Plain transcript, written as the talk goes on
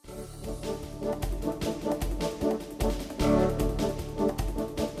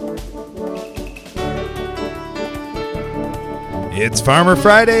It's Farmer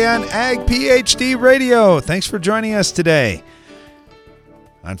Friday on Ag PhD Radio. Thanks for joining us today.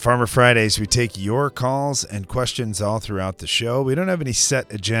 On Farmer Fridays, we take your calls and questions all throughout the show. We don't have any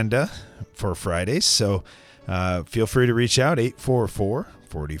set agenda for Fridays, so feel free to reach out,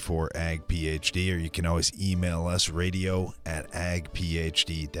 844-44-AG-PhD, or you can always email us,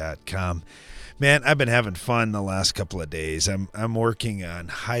 radio@agphd.com. Man, I've been having fun the last couple of days. I'm working on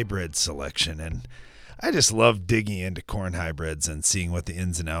hybrid selection, and I just love digging into corn hybrids and seeing what the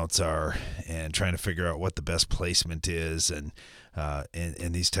ins and outs are and trying to figure out what the best placement is and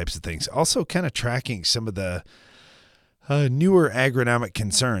these types of things. Also kind of tracking some of the newer agronomic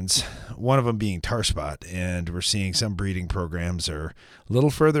concerns, one of them being tar spot. And we're seeing some breeding programs are a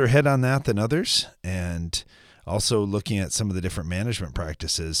little further ahead on that than others, and also looking at some of the different management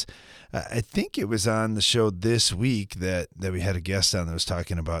practices. I think it was on the show this week that we had a guest on that was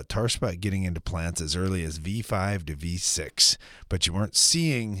talking about tar spot getting into plants as early as V5 to V6, but you weren't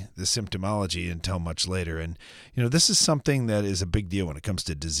seeing the symptomology until much later. And, this is something that is a big deal when it comes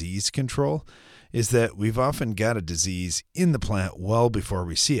to disease control, is that we've often got a disease in the plant well before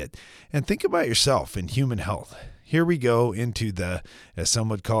we see it. And think about yourself in human health. Here we go into as some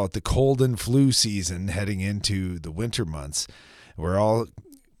would call it, the cold and flu season, heading into the winter months. We're all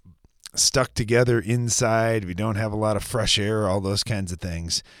stuck together inside. We don't have a lot of fresh air, all those kinds of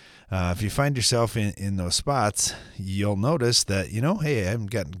things. If you find yourself in those spots, you'll notice that, hey, I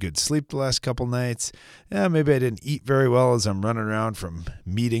haven't gotten good sleep the last couple nights. Maybe I didn't eat very well as I'm running around from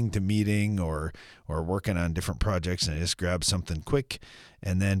meeting to meeting or working on different projects, and I just grab something quick,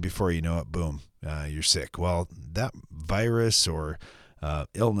 and then before you know it, boom, you're sick. Well, that virus or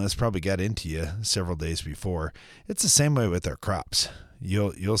illness probably got into you several days before. It's the same way with our crops.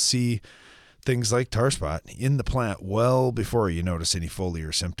 You'll see things like tar spot in the plant well before you notice any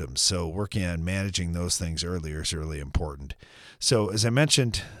foliar symptoms. So working on managing those things earlier is really important. So as I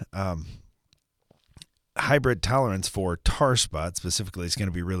mentioned, hybrid tolerance for tar spot specifically is going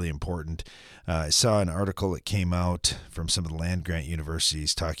to be really important. I saw an article that came out from some of the land-grant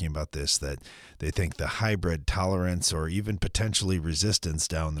universities talking about this, that they think the hybrid tolerance or even potentially resistance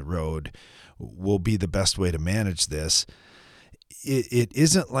down the road will be the best way to manage this. It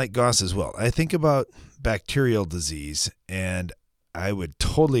isn't like Gauss as well. I think about bacterial disease, and I would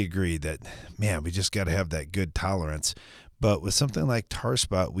totally agree that, man, we just got to have that good tolerance. But with something like tar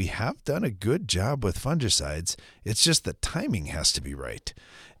spot, we have done a good job with fungicides. It's just the timing has to be right.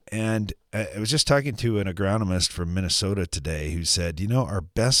 And I was just talking to an agronomist from Minnesota today who said, our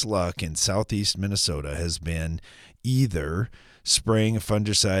best luck in southeast Minnesota has been either spraying a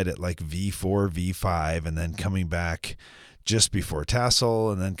fungicide at like V4, V5, and then coming back just before tassel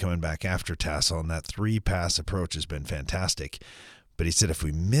and then coming back after tassel. And that 3-pass approach has been fantastic. But he said if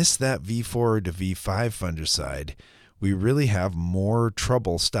we miss that V4 to V5 fungicide, we really have more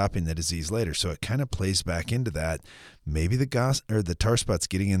trouble stopping the disease later. So it kind of plays back into that. Maybe the tar spot's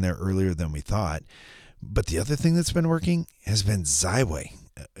getting in there earlier than we thought. But the other thing that's been working has been Xyway.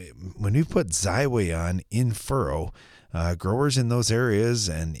 When we put Xyway on in furrow, growers in those areas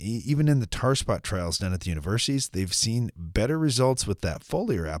and even in the tar spot trials done at the universities, they've seen better results with that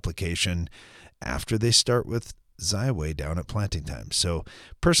foliar application after they start with Xyway down at planting time. So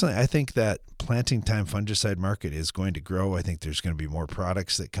personally, I think that planting time fungicide market is going to grow. I think there's going to be more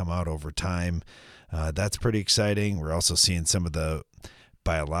products that come out over time. That's pretty exciting. We're also seeing some of the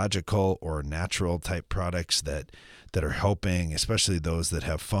biological or natural type products that are helping, especially those that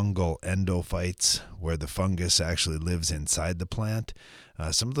have fungal endophytes where the fungus actually lives inside the plant.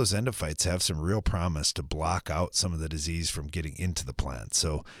 Some of those endophytes have some real promise to block out some of the disease from getting into the plant.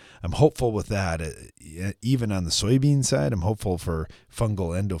 So I'm hopeful with that. Even on the soybean side, I'm hopeful for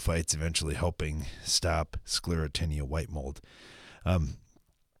fungal endophytes eventually helping stop Sclerotinia white mold. I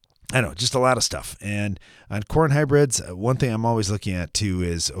know, just a lot of stuff. And on corn hybrids, one thing I'm always looking at too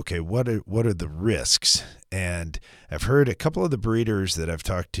is, okay, what are the risks? And I've heard a couple of the breeders that I've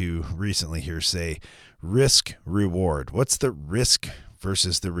talked to recently here say risk reward. What's the risk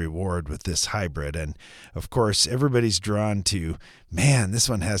versus the reward with this hybrid? And of course, everybody's drawn to, man, this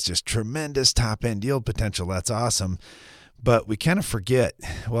one has just tremendous top end yield potential. That's awesome. But we kind of forget,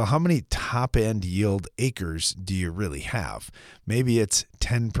 well, how many top-end yield acres do you really have? Maybe it's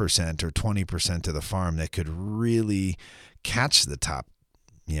 10% or 20% of the farm that could really catch the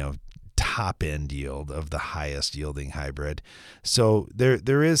top-end yield of the highest yielding hybrid. So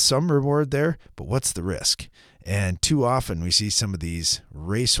there is some reward there, but what's the risk? And too often we see some of these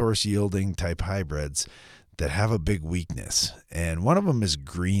racehorse yielding type hybrids that have a big weakness, and one of them is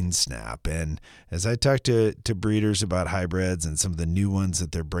green snap. And as I talk to breeders about hybrids and some of the new ones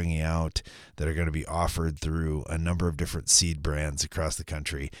that they're bringing out that are going to be offered through a number of different seed brands across the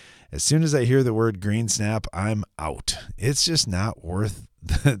country, as soon as I hear the word green snap, I'm out. It's just not worth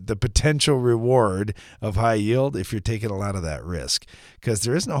the potential reward of high yield if you're taking a lot of that risk, because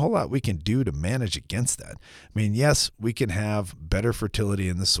there isn't a whole lot we can do to manage against that. I mean, yes, we can have better fertility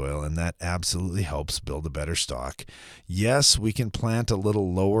in the soil, and that absolutely helps build a better stock. Yes, we can plant a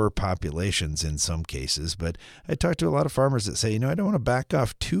little lower populations in some cases, but I talk to a lot of farmers that say, I don't want to back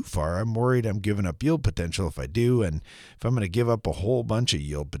off too far. I'm worried I'm giving up yield potential if I do, and if I'm going to give up a whole bunch of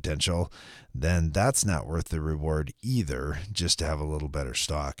yield potential, then that's not worth the reward either, just to have a little better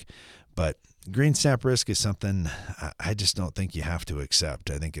stock. But green snap risk is something I just don't think you have to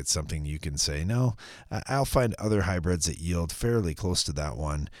accept. I think it's something you can say, no, I'll find other hybrids that yield fairly close to that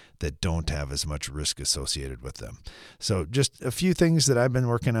one that don't have as much risk associated with them. So just a few things that I've been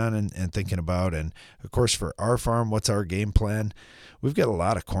working on and thinking about. And of course, for our farm, what's our game plan? We've got a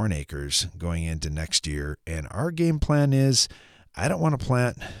lot of corn acres going into next year, and our game plan is I don't want to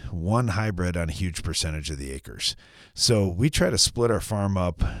plant one hybrid on a huge percentage of the acres. So we try to split our farm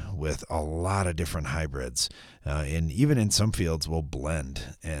up with a lot of different hybrids. And even in some fields, we'll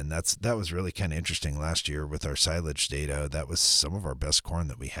blend. And that was really kind of interesting last year with our silage data. That was some of our best corn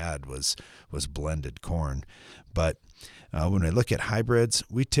that we had was blended corn. But when we look at hybrids,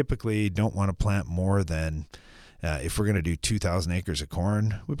 we typically don't want to plant more than if we're going to do 2,000 acres of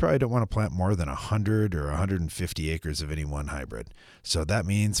corn, we probably don't want to plant more than 100 or 150 acres of any one hybrid. So that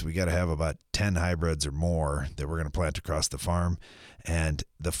means we got to have about 10 hybrids or more that we're going to plant across the farm. And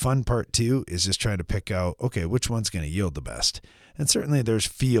the fun part too is just trying to pick out, okay, which one's going to yield the best. And certainly there's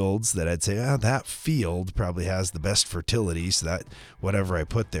fields that I'd say, that field probably has the best fertility, so that whatever I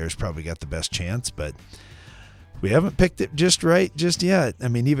put there has probably got the best chance. But we haven't picked it just right just yet. I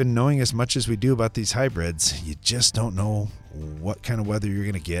mean, even knowing as much as we do about these hybrids, you just don't know what kind of weather you're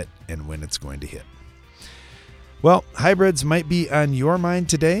going to get and when it's going to hit. Well, hybrids might be on your mind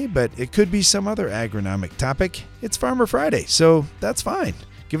today, but it could be some other agronomic topic. It's Farmer Friday, so that's fine.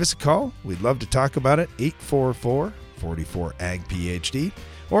 Give us a call. We'd love to talk about it, 844-44-AG-PHD,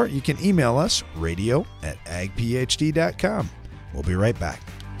 or you can email us, radio@agphd.com. We'll be right back.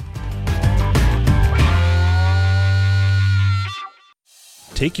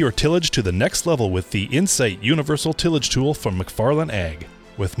 Take your tillage to the next level with the Insight Universal Tillage Tool from McFarland Ag.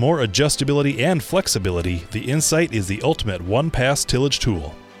 With more adjustability and flexibility, the Insight is the ultimate one-pass tillage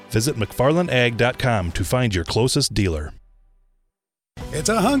tool. Visit McFarlandAg.com to find your closest dealer. It's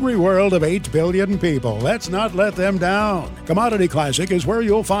a hungry world of 8 billion people. Let's not let them down. Commodity Classic is where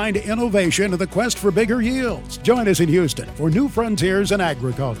you'll find innovation and the quest for bigger yields. Join us in Houston for New Frontiers in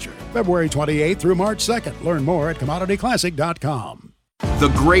Agriculture, February 28th through March 2nd. Learn more at CommodityClassic.com. The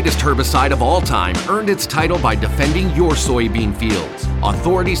greatest herbicide of all time earned its title by defending your soybean fields.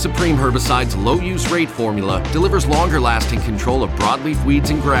 Authority Supreme Herbicide's low-use rate formula delivers longer-lasting control of broadleaf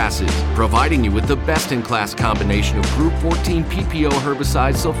weeds and grasses, providing you with the best-in-class combination of Group 14 PPO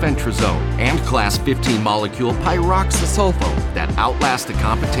herbicide sulfentrazone and Class 15 molecule pyroxasulfone that outlast the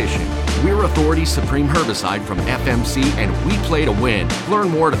competition. We're Authority Supreme Herbicide from FMC, and we play to win. Learn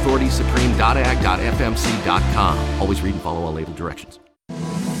more at authoritysupreme.ag.fmc.com. Always read and follow all label directions.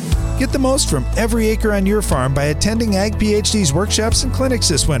 Get the most from every acre on your farm by attending Ag PhD's workshops and clinics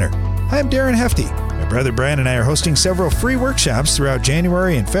this winter. Hi, I'm Darren Hefty. My brother Brian and I are hosting several free workshops throughout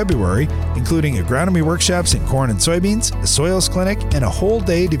January and February, including agronomy workshops in corn and soybeans, a soils clinic, and a whole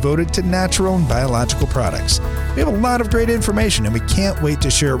day devoted to natural and biological products. We have a lot of great information, and we can't wait to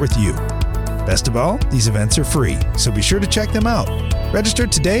share it with you. Best of all, these events are free, so be sure to check them out. Register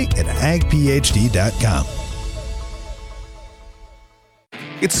today at agphd.com.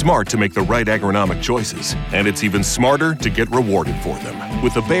 It's smart to make the right agronomic choices, and it's even smarter to get rewarded for them.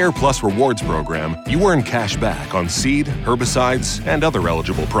 With the Bayer Plus Rewards program, you earn cash back on seed, herbicides, and other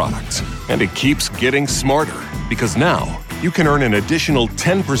eligible products. And it keeps getting smarter, because now you can earn an additional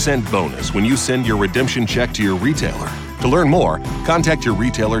 10% bonus when you send your redemption check to your retailer. To learn more, contact your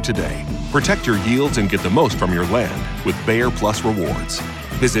retailer today. Protect your yields and get the most from your land with Bayer Plus Rewards.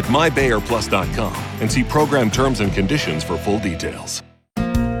 Visit mybayerplus.com and see program terms and conditions for full details.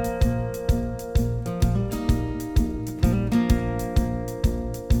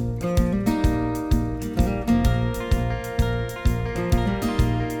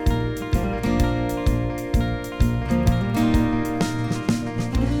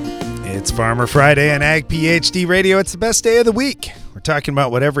 It's Farmer Friday on Ag PhD Radio. It's the best day of the week. We're talking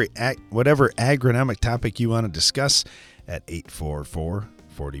about whatever agronomic topic you want to discuss at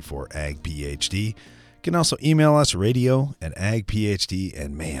 844-44-AG-PhD. You can also email us, radio@agphd.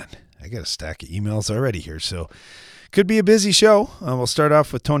 And man, I got a stack of emails already here, so could be a busy show. We'll start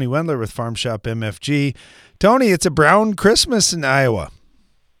off with Tony Wendler with Farm Shop MFG. Tony, it's a brown Christmas in Iowa.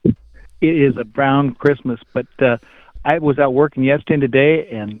 It is a brown Christmas, but I was out working yesterday and today,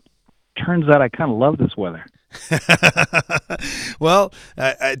 and turns out I kind of love this weather. Well,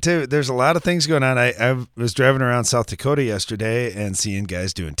 I tell you, there's a lot of things going on. I was driving around South Dakota yesterday and seeing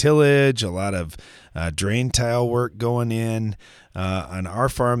guys doing tillage, a lot of drain tile work going in. On our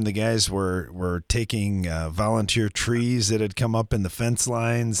farm, the guys were taking volunteer trees that had come up in the fence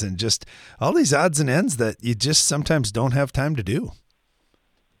lines and just all these odds and ends that you just sometimes don't have time to do.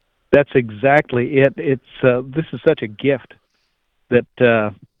 That's exactly it. This is such a gift that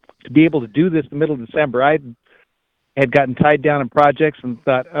to be able to do this in the middle of December. I had gotten tied down in projects and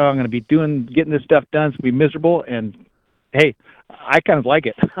thought, I'm going to be getting this stuff done. It's going to be miserable. And hey, I kind of like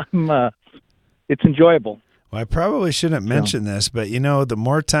it. It's enjoyable. Well, I probably shouldn't mention this, but the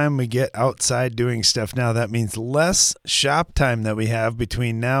more time we get outside doing stuff now, that means less shop time that we have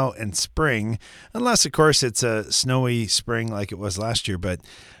between now and spring, unless, of course, it's a snowy spring like it was last year. But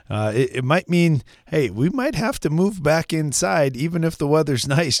it might mean, hey, we might have to move back inside, even if the weather's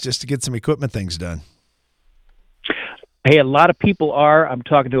nice, just to get some equipment things done. Hey, a lot of people are. I'm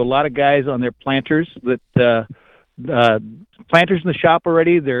talking to a lot of guys on their planters that planters in the shop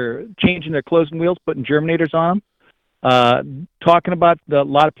already. They're changing their closing wheels, putting germinators on them. A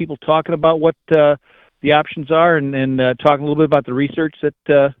lot of people talking about what the options are, and talking a little bit about the research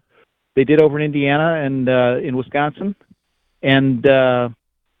that they did over in Indiana and in Wisconsin, and a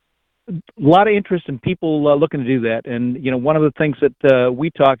lot of interest in people looking to do that. And one of the things that we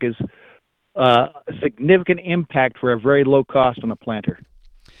talk is a significant impact for a very low cost on a planter.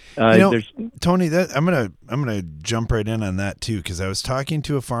 Tony, I'm gonna jump right in on that too, because I was talking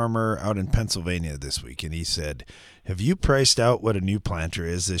to a farmer out in Pennsylvania this week, and he said, "Have you priced out what a new planter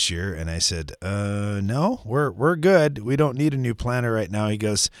is this year?" And I said, "No, we're good. We don't need a new planter right now." He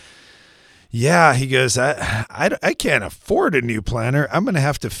goes, "Yeah," he goes, I can't afford a new planter. I'm gonna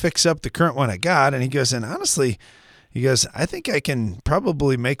have to fix up the current one I got." And he goes, "And honestly," he goes, "I think I can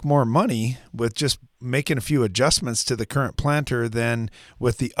probably make more money with just making a few adjustments to the current planter than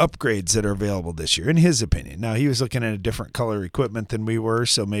with the upgrades that are available this year," in his opinion. Now, he was looking at a different color equipment than we were,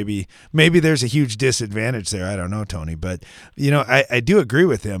 so maybe there's a huge disadvantage there. I don't know, Tony. But, I do agree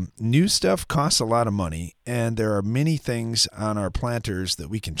with him. New stuff costs a lot of money, and there are many things on our planters that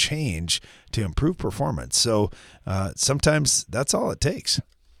we can change to improve performance. So sometimes that's all it takes.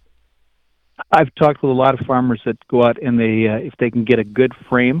 I've talked with a lot of farmers that go out and if they can get a good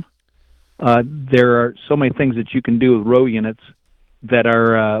frame, there are so many things that you can do with row units that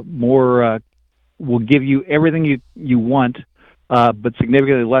are will give you everything you want, but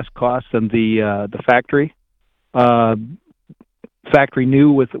significantly less cost than the factory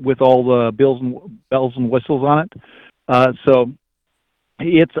new with all the bells and whistles on it. So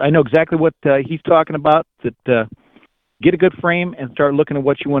I know exactly what he's talking about. That get a good frame and start looking at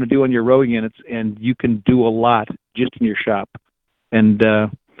what you want to do on your row units, and you can do a lot just in your shop. And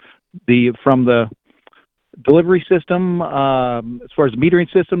from the delivery system, as far as the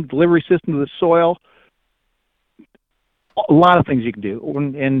metering system, delivery system to the soil, a lot of things you can do.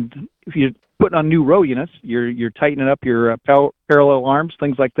 And if you're putting on new row units, you're tightening up your parallel arms,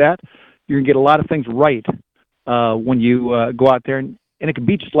 things like that. You're gonna get a lot of things right when you go out there, and it can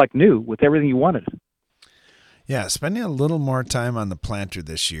be just like new with everything you wanted. Yeah, spending a little more time on the planter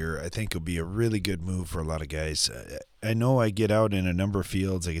this year, I think, will be a really good move for a lot of guys. I know I get out in a number of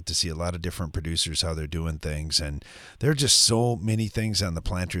fields. I get to see a lot of different producers, how they're doing things. And there are just so many things on the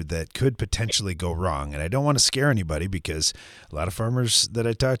planter that could potentially go wrong. And I don't want to scare anybody, because a lot of farmers that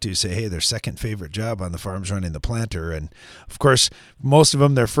I talk to say, hey, their second favorite job on the farm is running the planter. And, of course, most of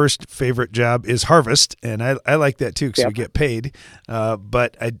them, their first favorite job is harvest. And I like that, too, because we get paid.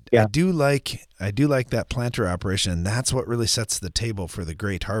 But I do like that planter operation, and that's what really sets the table for the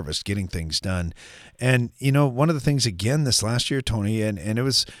great harvest, getting things done. And, one of the things, again, this last year, Tony, and it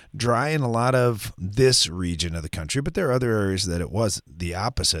was dry in a lot of this region of the country, but there are other areas that it was the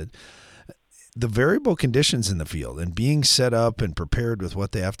opposite. The variable conditions in the field and being set up and prepared with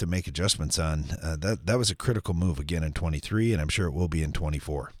what they have to make adjustments on, that was a critical move again in 23, and I'm sure it will be in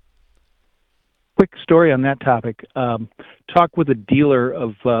 24. Quick story on that topic. Talked with a dealer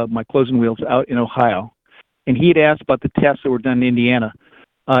of my closing wheels out in Ohio, and he had asked about the tests that were done in Indiana.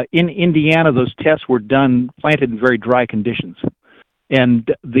 In Indiana, those tests were planted in very dry conditions.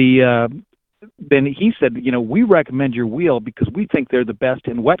 And then he said, we recommend your wheel because we think they're the best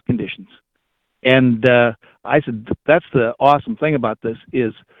in wet conditions. And I said, that's the awesome thing about this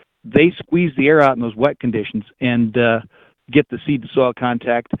is they squeeze the air out in those wet conditions and get the seed to soil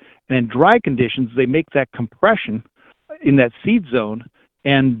contact. And in dry conditions, they make that compression in that seed zone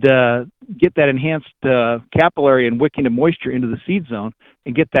and get that enhanced capillary and wicking of moisture into the seed zone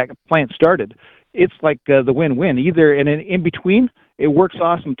and get that plant started. It's like the win-win. Either, and in between, it works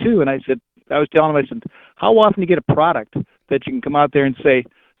awesome too. And I was telling him, I said, how often do you get a product that you can come out there and say,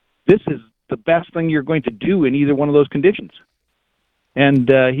 this is the best thing you're going to do in either one of those conditions? And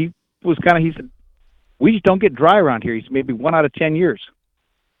he said, we just don't get dry around here. He said, maybe 1 out of 10 years.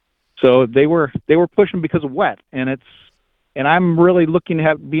 So they were pushing because of wet, and I'm really looking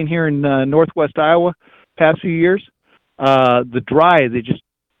to being here in Northwest Iowa past few years. The dry, they just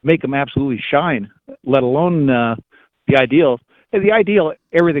make them absolutely shine, let alone the ideal. In the ideal,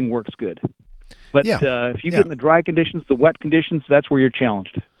 everything works good. But if you get in the dry conditions, the wet conditions, that's where you're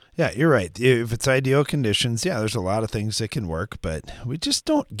challenged. Yeah, you're right. If it's ideal conditions, there's a lot of things that can work, but we just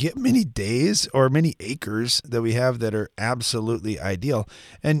don't get many days or many acres that we have that are absolutely ideal.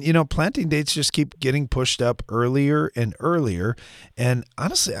 And, planting dates just keep getting pushed up earlier and earlier. And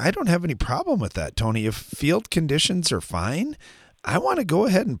honestly, I don't have any problem with that, Tony. If field conditions are fine, I want to go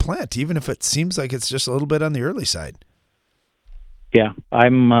ahead and plant, even if it seems like it's just a little bit on the early side. Yeah,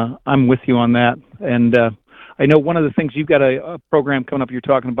 I'm with you on that. And I know one of the things, you've got a program coming up you're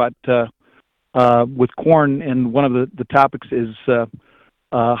talking about with corn, and one of the topics is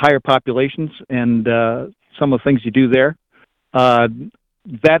higher populations and some of the things you do there.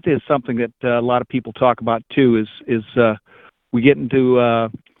 That is something that a lot of people talk about too, is we get into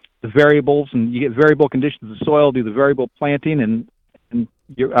the variables, and you get variable conditions of soil, do the variable planting, and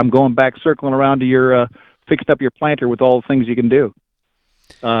I'm going back circling around to your fixed up your planter with all the things you can do.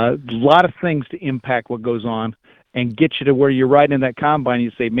 A lot of things to impact what goes on and get you to where you're riding in that combine and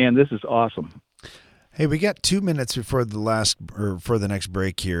you say, man, this is awesome. Hey, we got 2 minutes before the next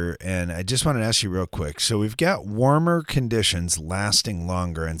break here, and I just wanted to ask you real quick. So we've got warmer conditions lasting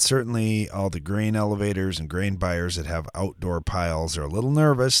longer, and certainly all the grain elevators and grain buyers that have outdoor piles are a little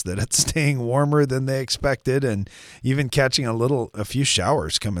nervous that it's staying warmer than they expected, and even catching a few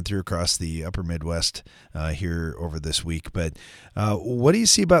showers coming through across the upper Midwest here over this week. But what do you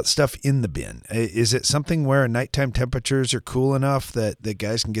see about stuff in the bin? Is it something where nighttime temperatures are cool enough that the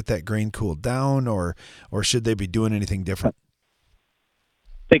guys can get that grain cooled down, or should they be doing anything different?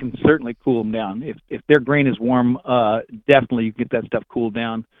 They can certainly cool them down. If their grain is warm, definitely you can get that stuff cooled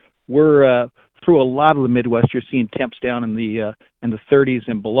down. We're through a lot of the Midwest, you're seeing temps down in the 30s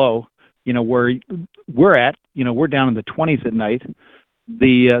and below. Where we're at, we're down in the 20s at night.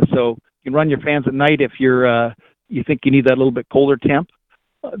 So you can run your fans at night if you think you need that little bit colder temp.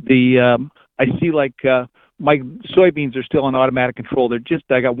 I see my soybeans are still on automatic control. I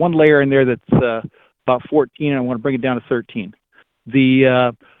got one layer in there that's about 14, and I want to bring it down to 13.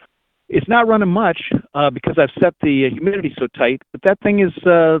 It's not running much because I've set the humidity so tight, but that thing is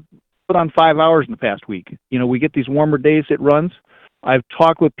put on 5 hours in the past week. We get these warmer days it runs. I've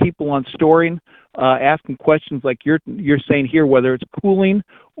talked with people on storing, asking questions like you're saying here, whether it's cooling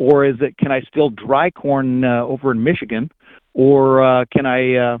or can I still dry corn over in Michigan, or can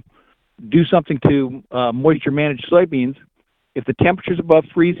I do something to moisture manage soybeans? If the temperature's above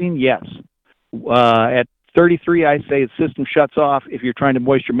freezing, yes. At 33, I say the system shuts off if you're trying to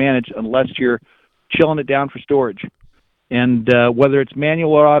moisture manage, unless you're chilling it down for storage. And whether it's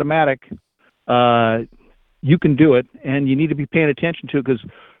manual or automatic, you can do it, and you need to be paying attention to it, because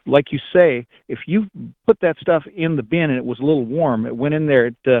like you say, if you put that stuff in the bin and it was a little warm, it went in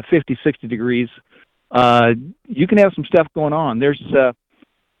there at 50, 60 degrees, you can have some stuff going on. There's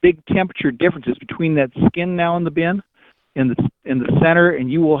big temperature differences between that skin now in the bin in the center, and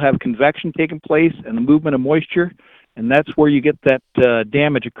you will have convection taking place and the movement of moisture, and that's where you get that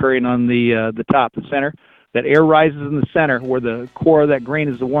damage occurring on the top, the center. That air rises in the center where the core of that grain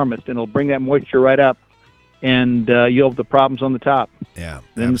is the warmest, and it'll bring that moisture right up, and you'll have the problems on the top. Yeah.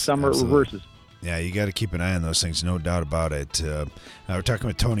 Then in the summer it reverses. Yeah, you got to keep an eye on those things, no doubt about it. We're talking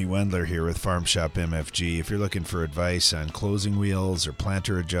with Tony Wendler here with Farm Shop MFG. If you're looking for advice on closing wheels or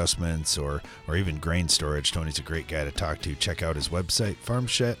planter adjustments or even grain storage, Tony's a great guy to talk to. Check out his website,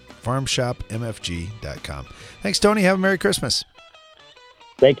 farmshopmfg.com. Thanks, Tony. Have a Merry Christmas.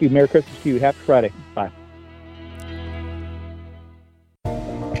 Thank you. Merry Christmas to you. Happy Friday. Bye.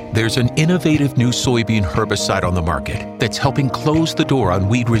 There's an innovative new soybean herbicide on the market that's helping close the door on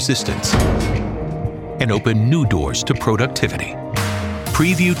weed resistance and open new doors to productivity.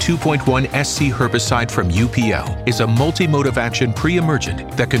 Preview 2.1 SC herbicide from UPL is a multi-mode of action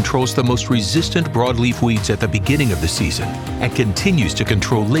pre-emergent that controls the most resistant broadleaf weeds at the beginning of the season and continues to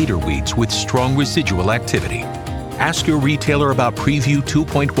control later weeds with strong residual activity. Ask your retailer about Preview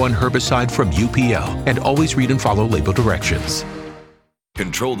 2.1 herbicide from UPL and always read and follow label directions.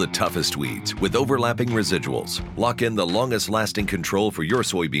 Control the toughest weeds with overlapping residuals. Lock in the longest-lasting control for your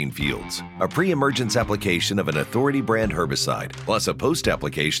soybean fields. A pre-emergence application of an Authority brand herbicide plus a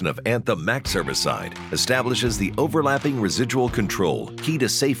post-application of Anthem Max herbicide establishes the overlapping residual control key to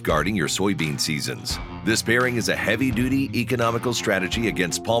safeguarding your soybean seasons. This pairing is a heavy-duty, economical strategy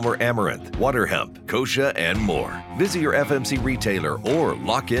against Palmer amaranth, water hemp, kochia, and more. Visit your FMC retailer or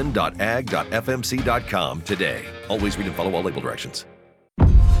lockin.ag.fmc.com today. Always read and follow all label directions.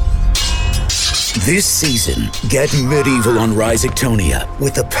 This season, get medieval on Rhizoctonia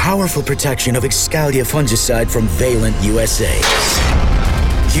with the powerful protection of Excalia fungicide from Valent USA.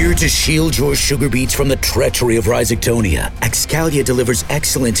 Here to shield your sugar beets from the treachery of Rhizoctonia, Excalia delivers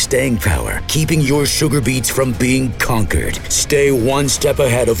excellent staying power, keeping your sugar beets from being conquered. Stay one step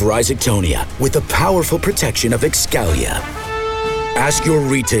ahead of Rhizoctonia with the powerful protection of Excalia. Ask your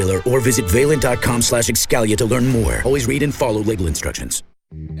retailer or visit valent.com/Excalia to learn more. Always read and follow label instructions.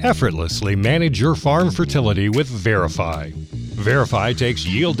 Effortlessly manage your farm fertility with Verify. Verify takes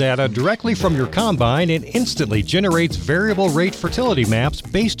yield data directly from your combine and instantly generates variable rate fertility maps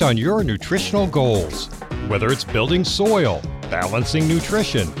based on your nutritional goals. Whether it's building soil, balancing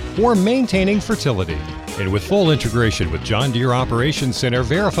nutrition, or maintaining fertility. And with full integration with John Deere Operations Center,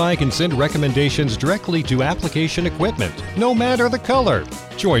 Verify can send recommendations directly to application equipment, no matter the color.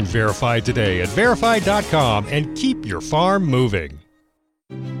 Join Verify today at verify.com and keep your farm moving.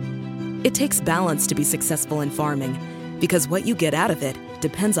 It takes balance to be successful in farming, because what you get out of it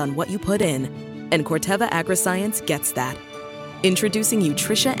depends on what you put in. And Corteva Agriscience gets that. Introducing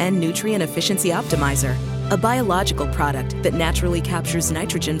Utrisha N Nutrient Efficiency Optimizer, a biological product that naturally captures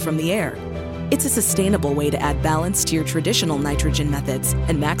nitrogen from the air. It's a sustainable way to add balance to your traditional nitrogen methods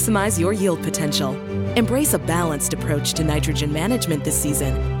and maximize your yield potential. Embrace a balanced approach to nitrogen management this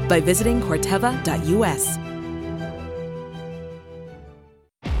season by visiting Corteva.us.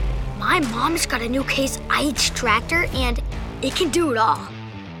 My mom's got a new Case IH tractor and it can do it all.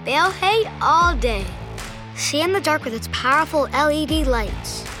 Bale hay all day. See in the dark with its powerful LED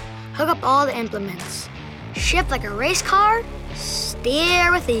lights. Hook up all the implements. Shift like a race car,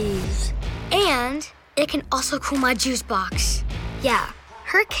 steer with ease. And it can also cool my juice box. Yeah,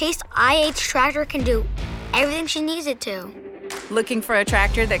 her Case IH tractor can do everything she needs it to. Looking for a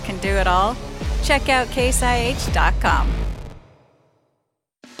tractor that can do it all? Check out caseih.com.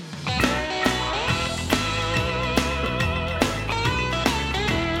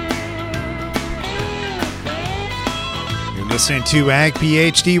 Listening to Ag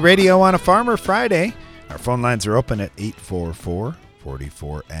PhD Radio on a Farmer Friday. Our phone lines are open at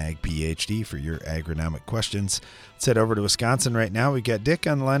 844-44-AG-PhD for your agronomic questions. Let's head over to Wisconsin right now. We've got Dick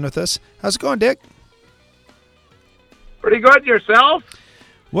on the line with us. How's it going, Dick? Pretty good. Yourself?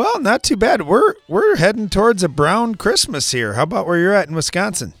 Well, not too bad. We're heading towards a brown Christmas here. How about where you're at in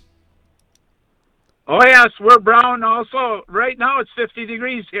Wisconsin? Oh, yes, we're brown also. Right now it's 50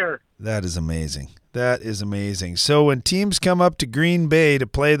 degrees here. That is amazing. That is amazing. So when teams come up to Green Bay to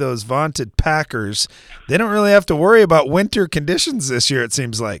play those vaunted Packers, they don't really have to worry about winter conditions this year, it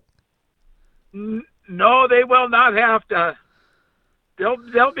seems like. No, they will not have to.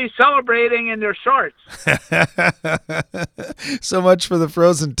 They'll be celebrating in their shorts. So much for the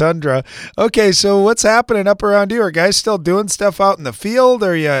frozen tundra. Okay, so what's happening up around you? Are guys still doing stuff out in the field?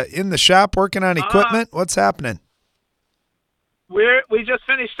 Are you in the shop working on equipment? What's happening? We just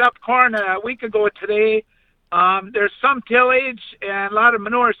finished up corn a week ago today. There's some tillage and a lot of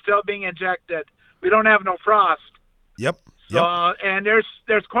manure still being injected. We don't have no frost. Yep. So and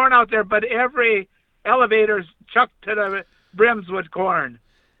there's corn out there, but every elevator's chucked to the brims with corn.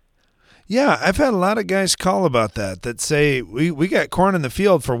 Yeah, I've had a lot of guys call about that say we got corn in the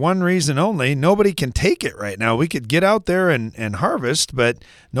field for one reason only. Nobody can take it right now. We could get out there and harvest, but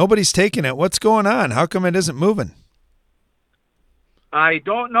nobody's taking it. What's going on? How come it isn't moving? I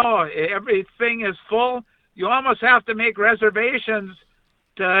don't know. Everything is full. You almost have to make reservations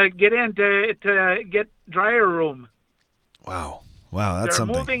to get in to get dryer room. Wow, that's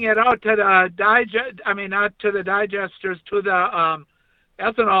something. They're moving it out to the not to the digesters, to the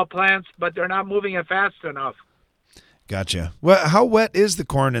ethanol plants, but they're not moving it fast enough. Gotcha. Well, how wet is the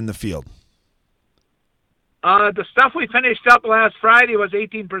corn in the field? The stuff we finished up last Friday was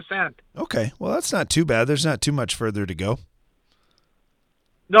 18%. Okay, well that's not too bad. There's not too much further to go.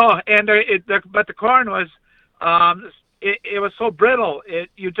 No, and but the corn was, it was so brittle.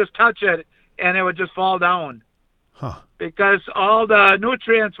 You just touch it and it would just fall down. Huh. Because all the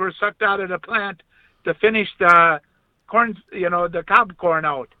nutrients were sucked out of the plant to finish the corn, the cob corn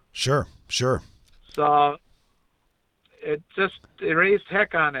out. Sure. So it raised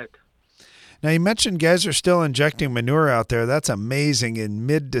heck on it. Now, you mentioned guys are still injecting manure out there. That's amazing in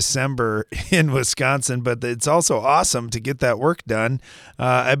mid-December in Wisconsin, but it's also awesome to get that work done.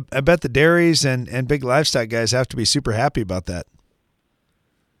 I bet the dairies and big livestock guys have to be super happy about that.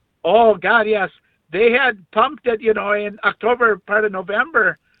 Oh, God, yes. They had pumped it, in October, part of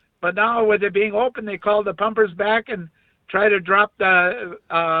November, but now with it being open, they called the pumpers back and try to drop the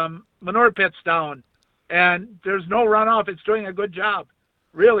manure pits down. And there's no runoff. It's doing a good job,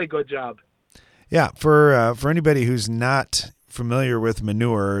 really good job. Yeah, for anybody who's not familiar with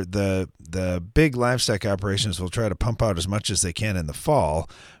manure, the big livestock operations will try to pump out as much as they can in the fall,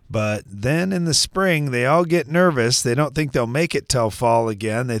 but then in the spring they all get nervous. They don't think they'll make it till fall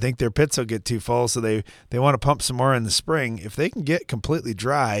again. They think their pits will get too full, so they want to pump some more in the spring. If they can get completely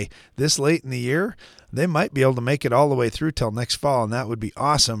dry this late in the year, they might be able to make it all the way through till next fall, and that would be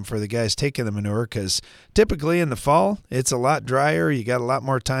awesome for the guys taking the manure, because typically in the fall it's a lot drier. You got a lot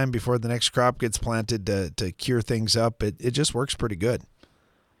more time before the next crop gets planted to cure things up. It just works pretty good.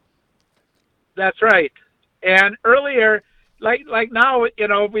 That's right. And earlier, like now,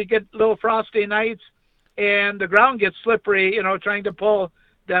 we get little frosty nights and the ground gets slippery, trying to pull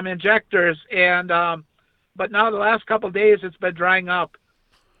them injectors. And but now the last couple of days it's been drying up.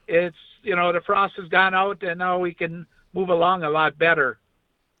 It's, the frost has gone out and now we can move along a lot better.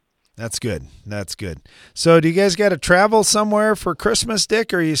 That's good. That's good. So do you guys got to travel somewhere for Christmas,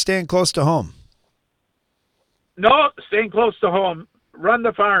 Dick, or are you staying close to home? No, staying close to home. Run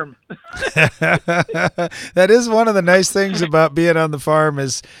the farm. That is one of the nice things about being on the farm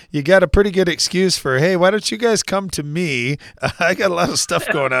is you got a pretty good excuse for, hey, why don't you guys come to me? I got a lot of stuff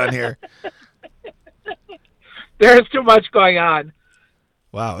going on here. There's too much going on.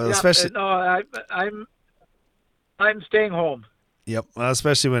 Wow, yeah, especially no, I'm staying home. Yep, well,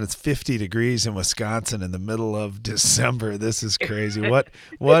 especially when it's 50 degrees in Wisconsin in the middle of December. This is crazy.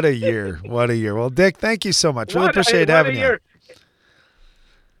 What a year. What a year. Well, Dick, thank you so much. Really appreciate having you.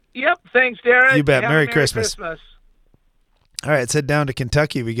 Yep, thanks, Derek. You bet. Have Merry a Christmas. All right, let's head down to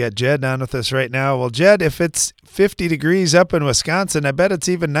Kentucky. We got Jed on with us right now. Well, Jed, if it's 50 degrees up in Wisconsin, I bet it's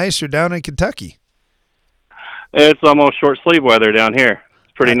even nicer down in Kentucky. It's almost short sleeve weather down here.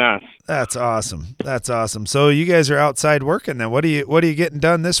 It's pretty nice. That's awesome. That's awesome. So you guys are outside working then. What are you getting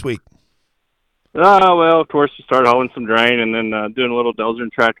done this week? Well, of course, we started hauling some drain and then doing a little dozer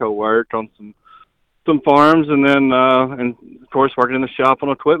and track hoe work on some farms, and then and of course working in the shop on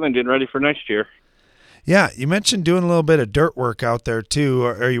equipment, getting ready for next year. Yeah, you mentioned doing a little bit of dirt work out there too.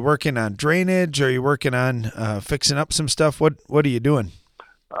 Are you working on drainage? Are you working on fixing up some stuff? What are you doing?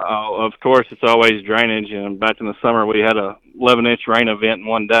 Of course, it's always drainage. And back in the summer, we had a 11-inch rain event in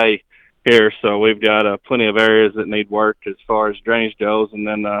one day here, so we've got plenty of areas that need work as far as drainage goes, and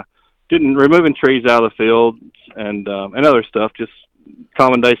then removing trees out of the field and other stuff, just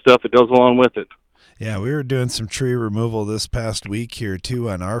common day stuff that goes along with it. Yeah, we were doing some tree removal this past week here, too,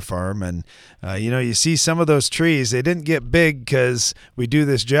 on our farm. And, you see some of those trees, they didn't get big because we do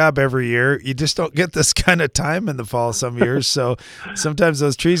this job every year. You just don't get this kind of time in the fall some years. So sometimes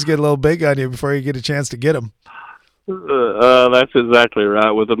those trees get a little big on you before you get a chance to get them. That's exactly right.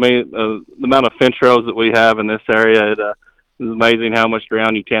 With the amount of fence rows that we have in this area, it is amazing how much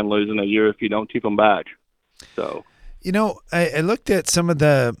ground you can lose in a year if you don't keep them back. So. I looked at some of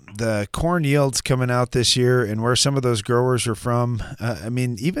the corn yields coming out this year and where some of those growers are from.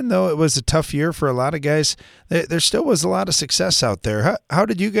 Even though it was a tough year for a lot of guys, there still was a lot of success out there. How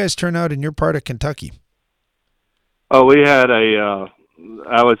did you guys turn out in your part of Kentucky? Oh, we had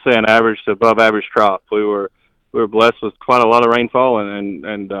I would say an average to above average crop. We were blessed with quite a lot of rainfall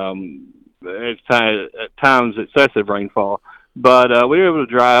and at times excessive rainfall. But we were able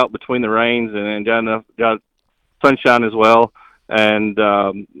to dry out between the rains and got sunshine as well, and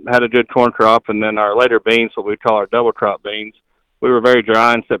had a good corn crop. And then our later beans, what we call our double crop beans, we were very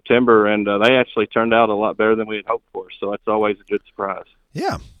dry in September, and they actually turned out a lot better than we had hoped for. So that's always a good surprise.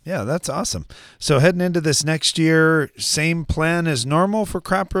 Yeah, that's awesome. So heading into this next year, same plan as normal for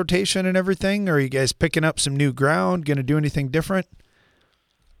crop rotation and everything? Or are you guys picking up some new ground, going to do anything different?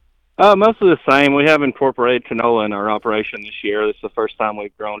 Mostly the same. We have incorporated canola in our operation this year. This is the first time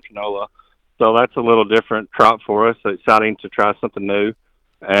we've grown canola. So that's a little different crop for us. It's exciting to try something new.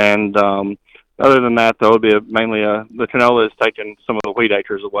 And other than that, though, it would be mainly the canola is taking some of the wheat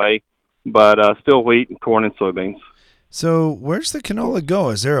acres away, but still wheat and corn and soybeans. So where's the canola go?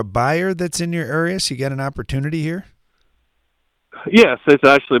 Is there a buyer that's in your area so you got an opportunity here? Yes, it's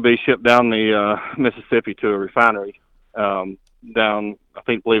actually be shipped down the Mississippi to a refinery down,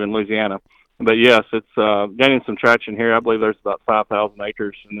 I believe in Louisiana. But yes, it's gaining some traction here. I believe there's about 5,000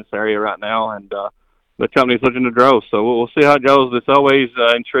 acres in this area right now, and the company's looking to grow. So we'll see how it goes. It's always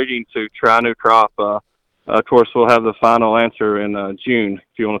intriguing to try a new crop. Of course, we'll have the final answer in June.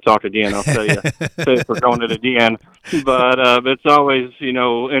 If you want to talk again, I'll tell you if we're going it again. But it's always,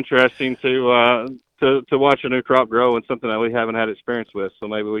 interesting to watch a new crop grow and something that we haven't had experience with. So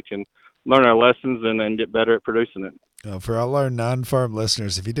maybe we can learn our lessons and get better at producing it. For all our non-farm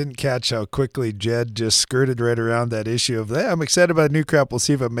listeners, if you didn't catch how quickly Jed just skirted right around that issue of, I'm excited about a new crop, we'll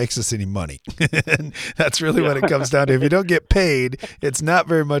see if it makes us any money. And that's really what it comes down to. If you don't get paid, it's not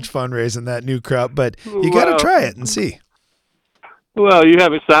very much fun raising that new crop, but you got to try it and see. Well, you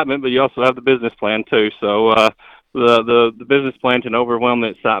have excitement, but you also have the business plan too. So the business plan can overwhelm the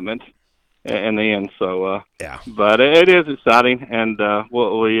excitement in the end. So but it is exciting, and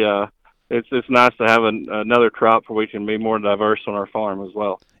It's nice to have another crop where we can be more diverse on our farm as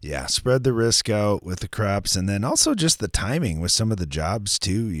well. Yeah, spread the risk out with the crops, and then also just the timing with some of the jobs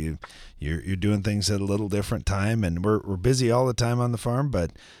too. You're doing things at a little different time, and we're busy all the time on the farm.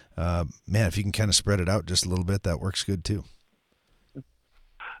 But man, if you can kind of spread it out just a little bit, that works good too.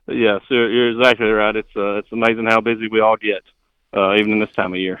 Yes, you're exactly right. It's amazing how busy we all get, even in this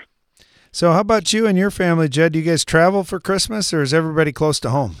time of year. So, how about you and your family, Jed? Do you guys travel for Christmas, or is everybody close to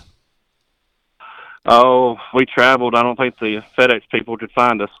home? Oh, we traveled. I don't think the FedEx people could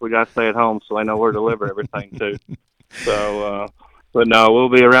find us. We got to stay at home so they know where to deliver everything to. So, but no, we'll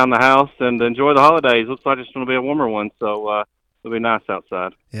be around the house and enjoy the holidays. Looks like it's going to be a warmer one, so it'll be nice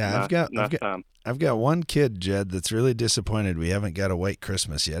outside. Yeah, I've got one kid, Jed, that's really disappointed we haven't got a white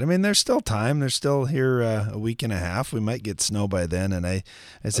Christmas yet. I mean, there's still time. They're still here a week and a half. We might get snow by then. And I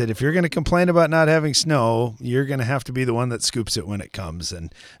said, if you're going to complain about not having snow, you're going to have to be the one that scoops it when it comes.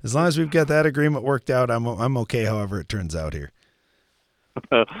 And as long as we've got that agreement worked out, I'm okay however it turns out here.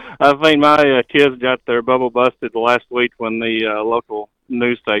 I think my kids got their bubble busted last week when the local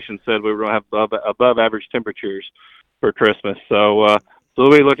news station said we were going to have above average temperatures for Christmas. So we'll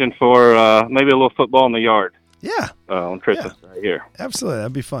be looking for maybe a little football in the yard. Yeah. On Christmas right here. Absolutely.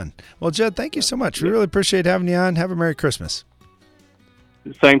 That'd be fun. Well, Jed, thank you so much. We really appreciate having you on. Have a Merry Christmas.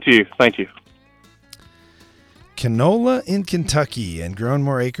 Same to you. Thank you. Canola in Kentucky and growing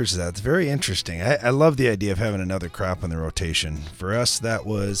more acres of that. It's very interesting. I love the idea of having another crop in the rotation. For us, that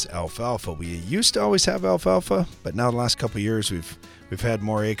was alfalfa. We used to always have alfalfa, but now the last couple of years we've had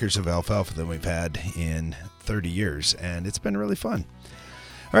more acres of alfalfa than we've had in 30 years, and it's been really fun.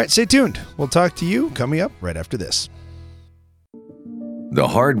 All right, stay tuned. We'll talk to you coming up right after this. The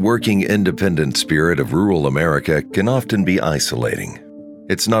hard-working, independent spirit of rural America can often be isolating.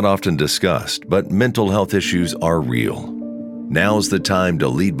 It's not often discussed, but mental health issues are real. Now's the time to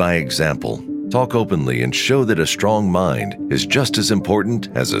lead by example, talk openly, and show that a strong mind is just as important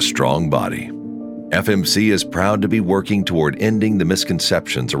as a strong body. FMC is proud to be working toward ending the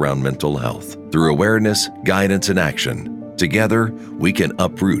misconceptions around mental health through awareness, guidance, and action. Together, we can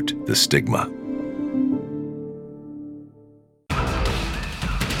uproot the stigma.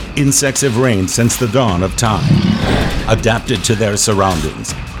 Insects have reigned since the dawn of time, adapted to their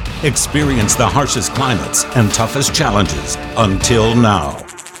surroundings, experienced the harshest climates and toughest challenges until now.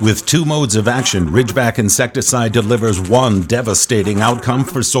 With 2 modes of action, Ridgeback insecticide delivers one devastating outcome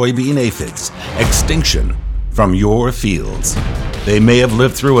for soybean aphids: extinction from your fields. They may have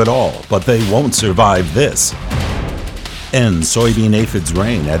lived through it all, but they won't survive this. End soybean aphids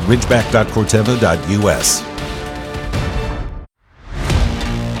reign at ridgeback.corteva.us.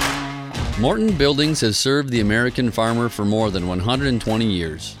 Morton Buildings has served the American farmer for more than 120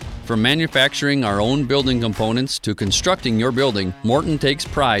 years. From manufacturing our own building components to constructing your building, Morton takes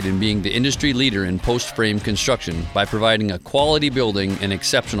pride in being the industry leader in post-frame construction by providing a quality building and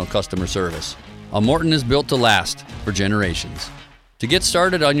exceptional customer service. A Morton is built to last for generations. To get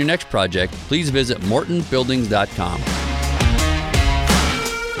started on your next project, please visit mortonbuildings.com.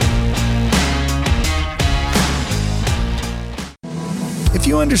 If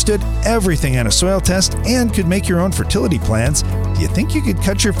you understood everything on a soil test and could make your own fertility plans, do you think you could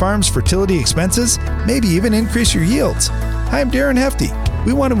cut your farm's fertility expenses? Maybe even increase your yields? Hi, I'm Darren Hefty.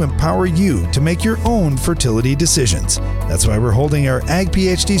 We want to empower you to make your own fertility decisions. That's why we're holding our Ag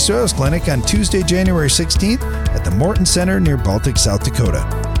PhD Soils Clinic on Tuesday, January 16th at the Morton Center near Baltic, South Dakota.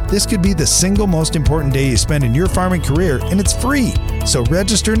 This could be the single most important day you spend in your farming career, and it's free. So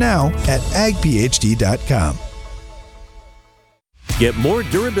register now at agphd.com. Get more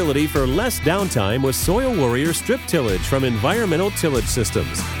durability for less downtime with Soil Warrior Strip Tillage from Environmental Tillage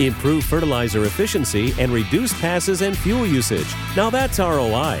Systems. Improve fertilizer efficiency and reduce passes and fuel usage. Now that's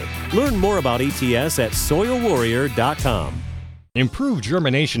ROI. Learn more about ETS at soilwarrior.com. Improve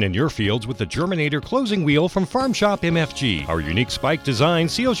germination in your fields with the Germinator Closing Wheel from Farm Shop MFG. Our unique spike design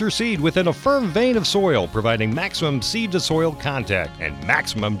seals your seed within a firm vein of soil, providing maximum seed-to-soil contact and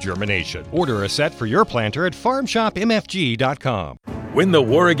maximum germination. Order a set for your planter at farmshopmfg.com. Win the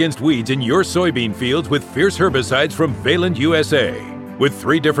war against weeds in your soybean fields with Fierce herbicides from Valent USA. With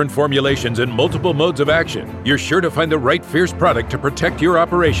 3 different formulations and multiple modes of action, you're sure to find the right Fierce product to protect your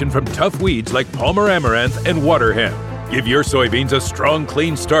operation from tough weeds like Palmer amaranth and water hemp. Give your soybeans a strong,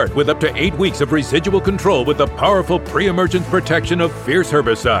 clean start with up to 8 weeks of residual control with the powerful pre-emergence protection of Fierce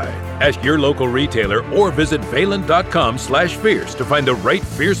herbicide. Ask your local retailer or visit valent.com/fierce to find the right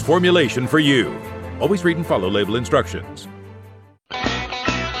Fierce formulation for you. Always read and follow label instructions.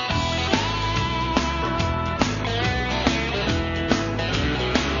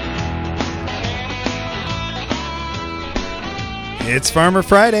 It's Farmer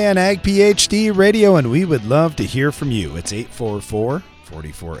Friday on Ag PhD Radio, and we would love to hear from you. It's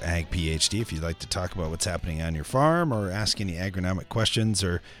 844-44 Ag PhD if you'd like to talk about what's happening on your farm or ask any agronomic questions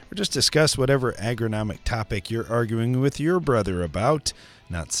or just discuss whatever agronomic topic you're arguing with your brother about.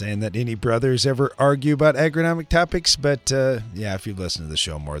 Not saying that any brothers ever argue about agronomic topics, but yeah, if you've listened to the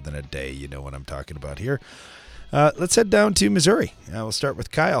show more than a day, you know what I'm talking about here. Let's head down to Missouri. We'll start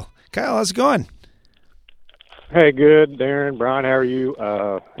with Kyle. Kyle, how's it going? Hey, good, Darren, Brian, how are you?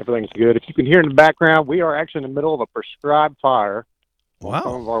 Everything's good. If you can hear in the background, we are actually in the middle of a prescribed fire on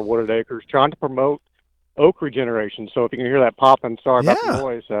some of our wooded acres, trying to promote oak regeneration. So if you can hear that popping, sorry about the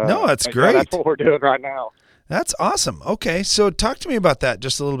noise. No, that's great. That's what we're doing right now. That's awesome. Okay, so talk to me about that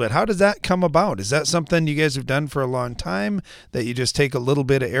just a little bit. How does that come about? Is that something you guys have done for a long time, that you just take a little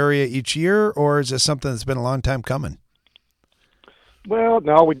bit of area each year, or is this something that's been a long time coming? Well,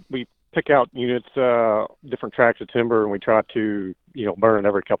 no, we pick out units, different tracts of timber, and we try to, burn it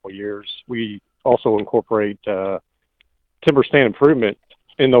every couple of years. We also incorporate timber stand improvement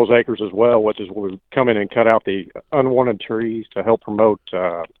in those acres as well, which is where we come in and cut out the unwanted trees to help promote,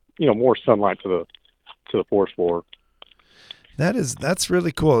 more sunlight to the forest floor. That's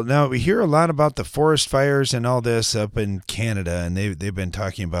really cool. Now, we hear a lot about the forest fires and all this up in Canada, and they've been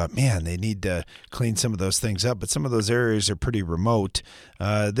talking about, man, they need to clean some of those things up, but some of those areas are pretty remote.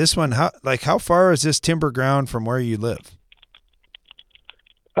 This one, how far is this timber ground from where you live?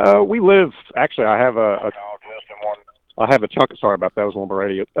 We live, actually, I have a chunk, sorry about that, I was on the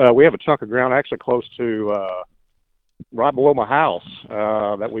radio. We have a chunk of ground actually close to, right below my house,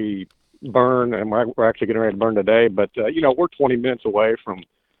 that we burn, and we're actually getting ready to burn today. But we're 20 minutes away from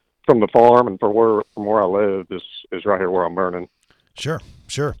the farm, and from where I live is right here where I'm burning. Sure.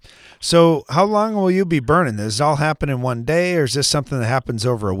 So how long will you be burning? Does this all happen in one day, or is this something that happens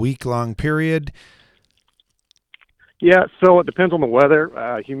over a week-long period? Yeah, so it depends on the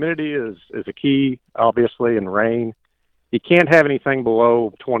weather. Humidity is a key, obviously, and rain. You can't have anything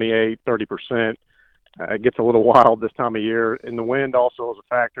below 28-30%. It gets a little wild this time of year, and the wind also is a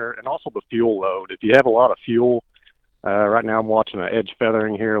factor, and also the fuel load. If you have a lot of fuel, right now I'm watching an edge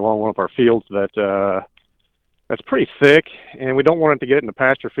feathering here along one of our fields that's pretty thick, and we don't want it to get in the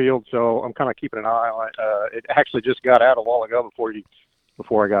pasture field, so I'm kind of keeping an eye on it. It actually just got out a while ago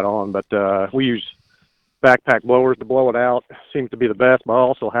before I got on, but we use backpack blowers to blow it out. Seems to be the best, but I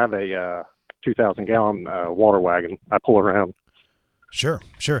also have a 2,000-gallon water wagon I pull around. Sure.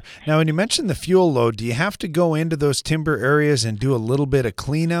 Now, when you mentioned the fuel load, do you have to go into those timber areas and do a little bit of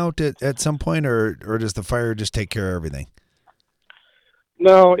clean out at some point, or does the fire just take care of everything?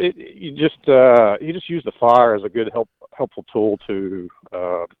 No, you just use the fire as a good helpful tool to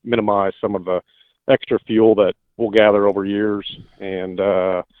minimize some of the extra fuel that we'll gather over years, and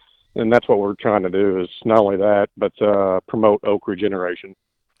that's what we're trying to do, is not only that, but promote oak regeneration.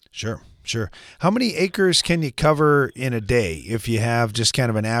 Sure. How many acres can you cover in a day if you have just kind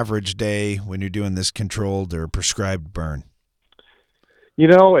of an average day when you're doing this controlled or prescribed burn?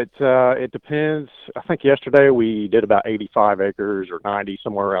 It depends. I think yesterday we did about 85 acres or 90,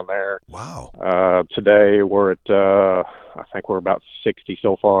 somewhere around there. Wow. Today we're at, I think we're about 60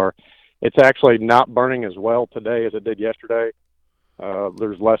 so far. It's actually not burning as well today as it did yesterday.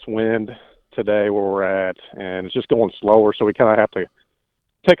 There's less wind today where we're at, and it's just going slower, so we kind of have to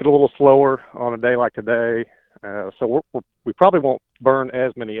take it a little slower on a day like today. So we probably won't burn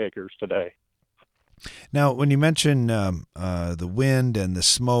as many acres today. Now, when you mention the wind and the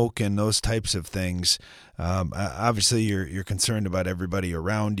smoke and those types of things, obviously you're concerned about everybody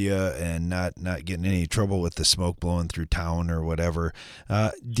around you and not getting any trouble with the smoke blowing through town or whatever.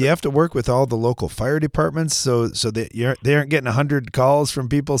 Do you have to work with all the local fire departments so that they aren't getting 100 calls from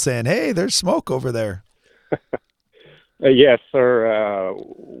people saying, "Hey, there's smoke over there"? Yes, sir.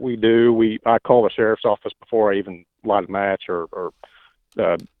 We do. I call the sheriff's office before I even light a match or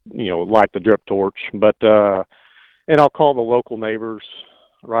light the drip torch. But and I'll call the local neighbors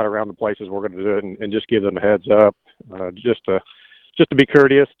right around the places we're going to do it, and just give them a heads up, just to be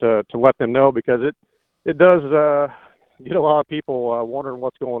courteous to let them know, because it does get a lot of people wondering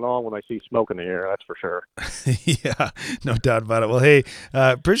what's going on when they see smoke in the air. That's for sure. Yeah, no doubt about it. Well, hey,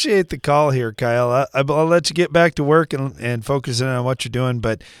 appreciate the call here, Kyle. I'll let you get back to work and focus in on what you're doing,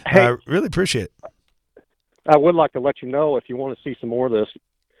 but really appreciate it. I would like to let you know, if you want to see some more of this,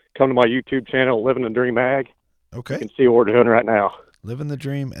 come to my YouTube channel, Living the Dream Ag. Okay. You can see what we're doing right now. Living the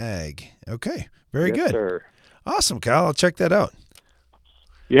Dream Ag. Okay, very Yes, good. sir. Awesome, Kyle. I'll check that out.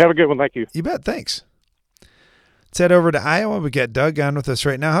 You have a good one. Thank you. You bet. Thanks. Let's head over to Iowa. We got Doug on with us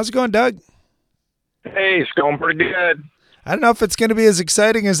right now. How's it going, Doug? Hey, it's going pretty good. I don't know if it's going to be as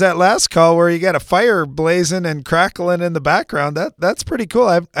exciting as that last call where you got a fire blazing and crackling in the background. That's pretty cool.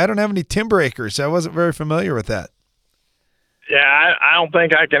 I don't have any timber acres, so I wasn't very familiar with that. Yeah, I don't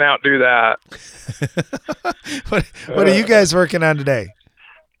think I can outdo that. What are you guys working on today?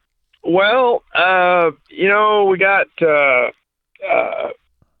 Well, we got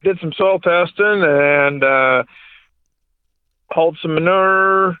did some soil testing and hauled some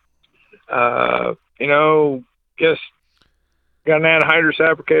manure. Just got an anhydrous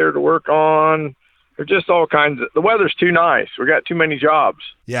applicator to work on. There's just all kinds of. The weather's too nice. We got too many jobs.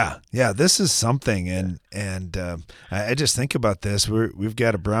 Yeah. This is something, and I just think about this. We've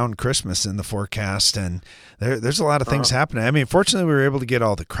got a brown Christmas in the forecast, and there's a lot of things happening. I mean, fortunately, we were able to get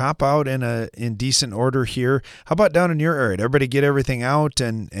all the crop out in decent order here. How about down in your area? Did everybody get everything out,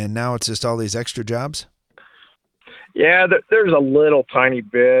 and now it's just all these extra jobs? Yeah, there's a little tiny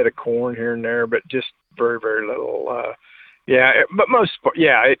bit of corn here and there, but just very, very little.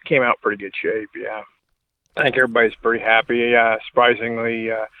 It came out pretty good shape. Yeah, I think everybody's pretty happy. Surprisingly,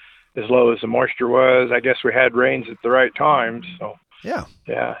 as low as the moisture was, I guess we had rains at the right time. So yeah,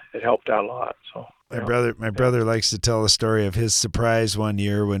 it helped out a lot. So my brother likes to tell the story of his surprise one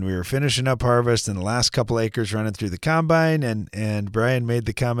year when we were finishing up harvest and the last couple acres running through the combine, and Brian made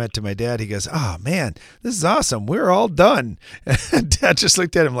the comment to my dad. He goes, "Oh man, this is awesome. We're all done." And Dad just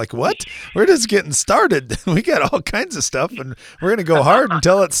looked at him like, "What? We're just getting started. We got all kinds of stuff, and we're going to go hard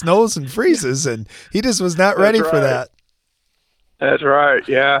until it snows and freezes." And he just was not ready for that. That's right.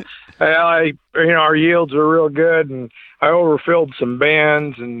 Yeah. Our yields are real good, and I overfilled some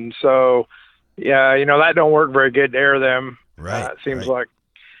bins, and so. Yeah, that don't work very good to air them. Right. It seems like.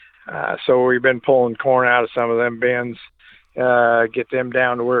 So we've been pulling corn out of some of them bins, get them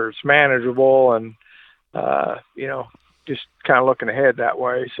down to where it's manageable, and just kind of looking ahead that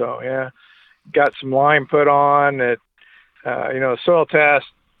way. So yeah, got some lime put on at, soil test.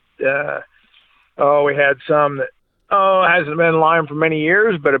 We had some that hasn't been lime for many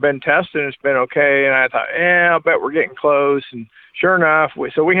years, but have been tested and it's been okay. And I thought, I bet we're getting close. And sure enough,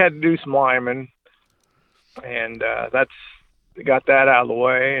 we had to do some liming, and got that out of the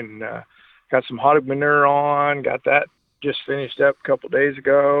way, and got some hog manure on. Got that just finished up a couple of days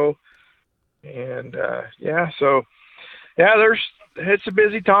ago, and it's a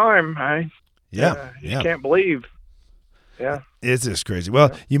busy time. I can't believe. Yeah. It's just crazy.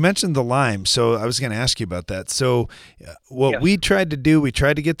 Well, you mentioned the lime, so I was going to ask you about that. So we tried to do, we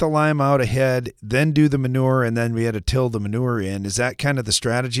tried to get the lime out ahead, then do the manure, and then we had to till the manure in. Is that kind of the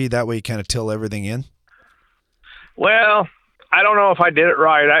strategy? That way you kind of till everything in? Well, I don't know if I did it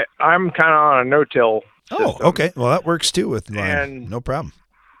right. I'm kind of on a no-till system. Oh, okay. Well, that works too with lime. No problem.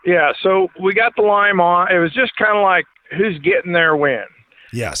 Yeah, so we got the lime on. It was just kind of like who's getting there when.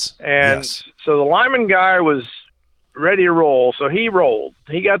 Yes. And so the lineman guy was ready to roll, so he rolled.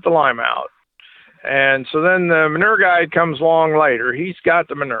 He got the lime out. And so then the manure guy comes along later. He's got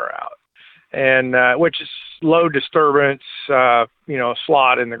the manure out, and which is low disturbance,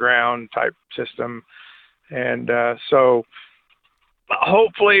 slot in the ground type system. And so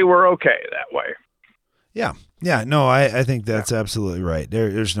hopefully we're okay that way. Yeah. Yeah, no, I think that's absolutely right.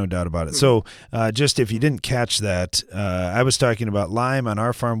 There's no doubt about it. So just if you didn't catch that, I was talking about lime on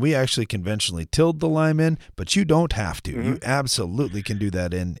our farm. We actually conventionally tilled the lime in, but you don't have to. You absolutely can do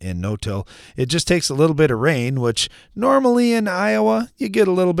that in no-till. It just takes a little bit of rain, which normally in Iowa, you get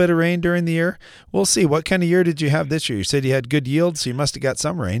a little bit of rain during the year. We'll see. What kind of year did you have this year? You said you had good yield, so you must have got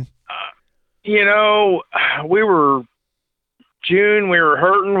some rain. We were June, we were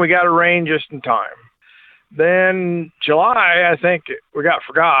hurting. We got a rain just in time. Then July, I think we got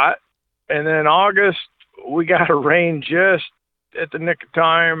forgot. And then August, we got a rain just at the nick of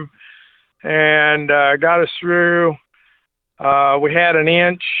time and got us through. We had an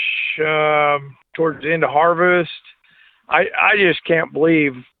inch towards the end of harvest. I just can't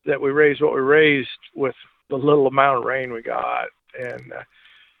believe that we raised what we raised with the little amount of rain we got. And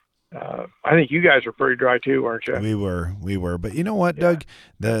I think you guys were pretty dry too, weren't you? We were. But you know what, Doug?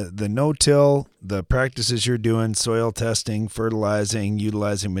 The no-till, the practices you're doing, soil testing, fertilizing,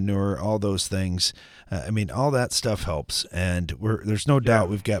 utilizing manure, all those things, all that stuff helps. And there's no doubt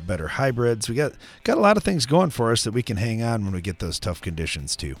we've got better hybrids. We got a lot of things going for us that we can hang on when we get those tough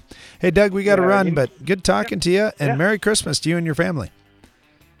conditions too. Hey, Doug, we got to run, but good talking to you, and Merry Christmas to you and your family.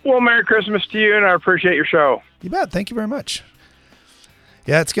 Well, Merry Christmas to you, and I appreciate your show. You bet. Thank you very much.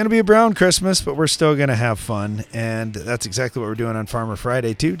 Yeah, it's going to be a brown Christmas, but we're still going to have fun, and that's exactly what we're doing on Farmer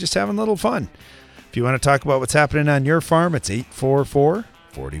Friday, too, just having a little fun. If you want to talk about what's happening on your farm, it's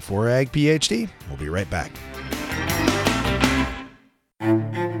 844-44-AG-PHD. We'll be right back.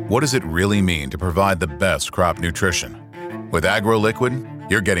 What does it really mean to provide the best crop nutrition? With AgroLiquid,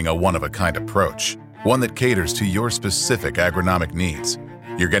 you're getting a one-of-a-kind approach, one that caters to your specific agronomic needs.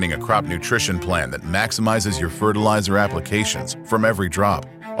 You're getting a crop nutrition plan that maximizes your fertilizer applications from every drop,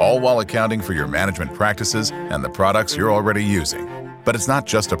 all while accounting for your management practices and the products you're already using. But it's not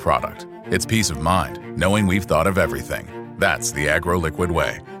just a product. It's peace of mind, knowing we've thought of everything. That's the AgroLiquid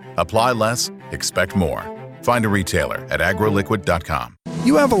way. Apply less, expect more. Find a retailer at agroliquid.com.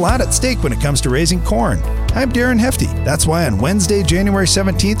 You have a lot at stake when it comes to raising corn. I'm Darren Hefty. That's why on Wednesday, January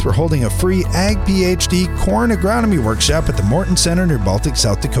 17th, we're holding a free Ag PhD corn agronomy workshop at the Morton Center near Baltic,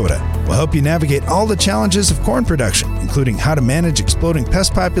 South Dakota. We'll help you navigate all the challenges of corn production, including how to manage exploding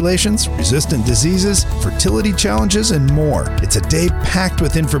pest populations, resistant diseases, fertility challenges, and more. It's a day packed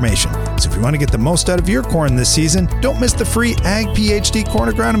with information. So if you want to get the most out of your corn this season, don't miss the free Ag PhD corn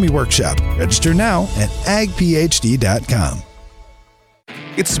agronomy workshop. Register now at agphd.com.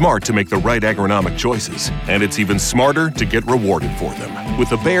 It's smart to make the right agronomic choices, and it's even smarter to get rewarded for them. With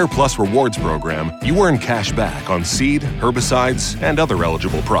the Bayer Plus Rewards program, you earn cash back on seed, herbicides, and other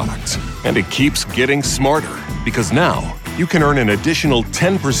eligible products. And it keeps getting smarter, because now you can earn an additional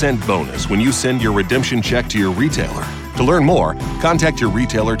 10% bonus when you send your redemption check to your retailer. To learn more, contact your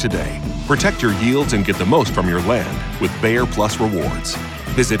retailer today. Protect your yields and get the most from your land with Bayer Plus Rewards.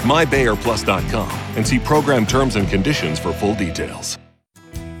 Visit mybayerplus.com and see program terms and conditions for full details.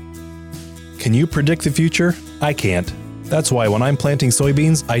 Can you predict the future? I can't. That's why when I'm planting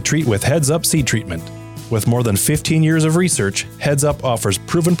soybeans, I treat with Heads Up seed treatment. With more than 15 years of research, Heads Up offers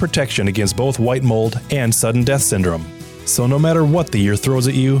proven protection against both white mold and sudden death syndrome. So no matter what the year throws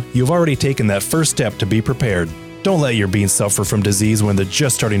at you, you've already taken that first step to be prepared. Don't let your beans suffer from disease when they're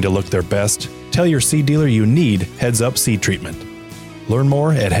just starting to look their best. Tell your seed dealer you need Heads Up seed treatment. Learn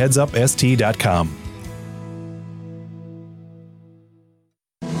more at headsupst.com.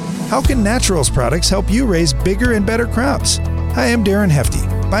 How can Naturals products help you raise bigger and better crops? Hi, I'm Darren Hefty.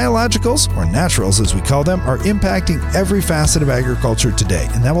 Biologicals, or naturals as we call them, are impacting every facet of agriculture today,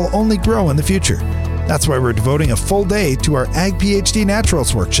 and that will only grow in the future. That's why we're devoting a full day to our Ag PhD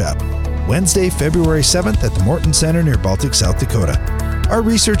Naturals workshop, Wednesday, February 7th at the Morton Center near Baltic, South Dakota. Our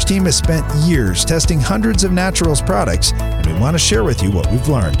research team has spent years testing hundreds of naturals products, and we want to share with you what we've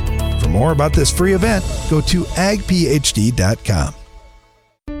learned. For more about this free event, go to agphd.com.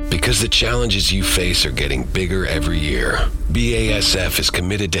 Because the challenges you face are getting bigger every year, BASF is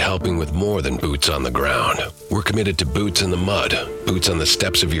committed to helping with more than boots on the ground. We're committed to boots in the mud, boots on the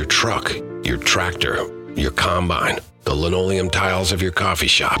steps of your truck, your tractor, your combine, the linoleum tiles of your coffee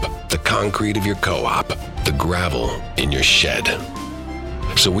shop, the concrete of your co-op, the gravel in your shed.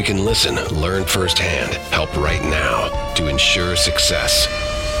 So we can listen, learn firsthand, help right now to ensure success.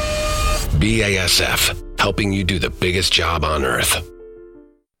 BASF, helping you do the biggest job on earth.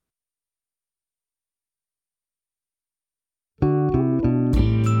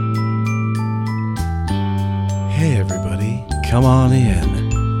 Hey everybody, come on in.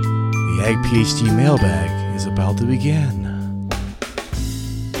 The Ag PhD mailbag is about to begin.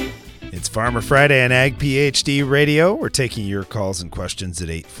 It's Farmer Friday on Ag PhD Radio. We're taking your calls and questions at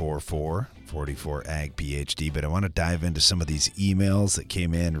 844-44-AG-PHD, but I want to dive into some of these emails that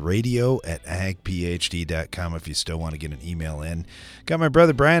came in, radio@agphd.com if you still want to get an email in. Got my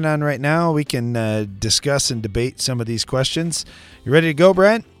brother Brian on right now. We can discuss and debate some of these questions. You ready to go,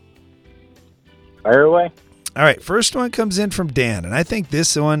 Brian? Fire away. All right, first one comes in from Dan, and I think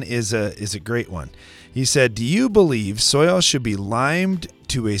this one is a great one. He said, do you believe soil should be limed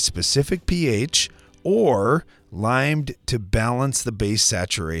to a specific pH or limed to balance the base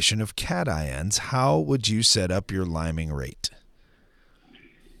saturation of cations? How would you set up your liming rate?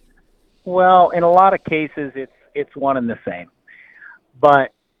 Well, in a lot of cases, it's one and the same.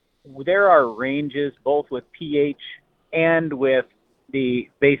 But there are ranges both with pH and with the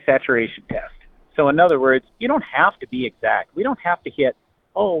base saturation test. So in other words, you don't have to be exact. We don't have to hit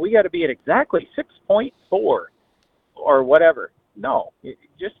oh, we got to be at exactly 6.4 or whatever. No,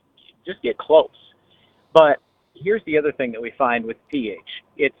 just get close. But here's the other thing that we find with pH.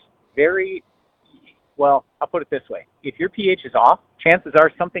 It's very, well, I'll put it this way. If your pH is off, chances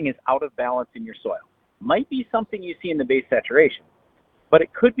are something is out of balance in your soil. Might be something you see in the base saturation, but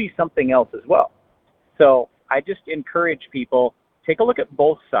it could be something else as well. So I just encourage people, take a look at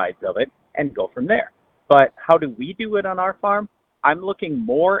both sides of it and go from there. But how do we do it on our farm? I'm looking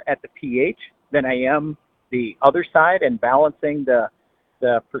more at the pH than I am the other side and balancing the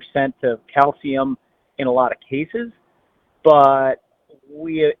percent of calcium in a lot of cases. But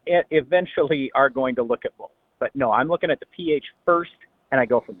we eventually are going to look at both. But no, I'm looking at the pH first, and I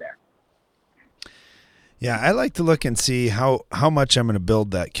go from there. Yeah, I like to look and see how much I'm going to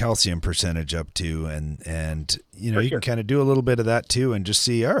build that calcium percentage up to, and you know, you can kind of do a little bit of that too, and just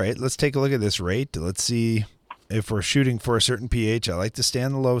see, all right, let's take a look at this rate. Let's see if we're shooting for a certain pH. I like to stay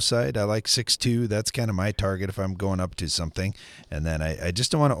on the low side. I like 6.2. That's kind of my target if I'm going up to something. And then I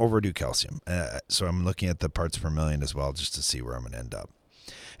just don't want to overdo calcium. So I'm looking at the parts per million as well, just to see where I'm going to end up.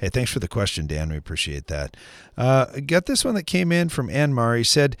 Hey, thanks for the question, Dan. We appreciate that. Got this one that came in from Anmar. He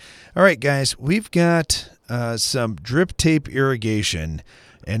said, all right, guys, we've got some drip tape irrigation,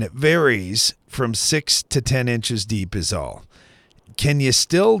 and it varies from 6 to 10 inches deep is all. Can you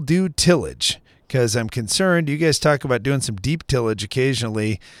still do tillage? Because I'm concerned, you guys talk about doing some deep tillage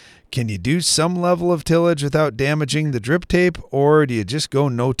occasionally. Can you do some level of tillage without damaging the drip tape, or do you just go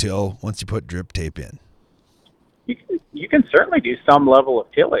no-till once you put drip tape in? You can certainly do some level of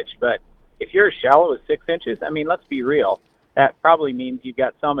tillage, but if you're as shallow as 6 inches, I mean, let's be real. That probably means you've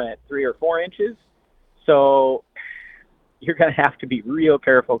got some at 3 or 4 inches. So you're going to have to be real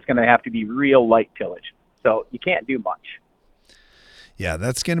careful. It's going to have to be real light tillage. So you can't do much. Yeah,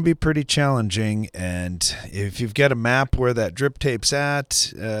 that's going to be pretty challenging. And if you've got a map where that drip tape's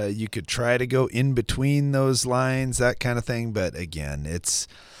at, you could try to go in between those lines, that kind of thing. But again,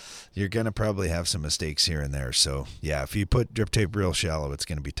 you're going to probably have some mistakes here and there. So yeah, if you put drip tape real shallow, it's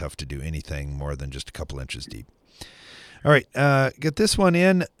going to be tough to do anything more than just a couple inches deep. All right, get this one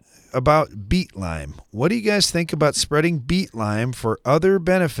in about beet lime. What do you guys think about spreading beet lime for other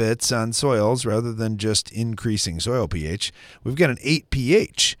benefits on soils rather than just increasing soil pH? We've got an 8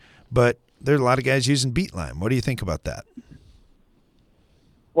 pH, but there are a lot of guys using beet lime. What do you think about that?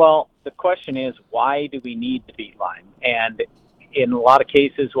 Well, the question is, why do we need the beet lime? And in a lot of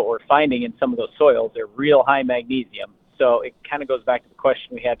cases, what we're finding in some of those soils, they're real high magnesium. So it kind of goes back to the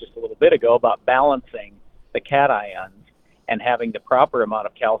question we had just a little bit ago about balancing the cations and having the proper amount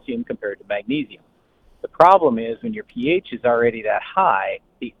of calcium compared to magnesium. The problem is when your pH is already that high,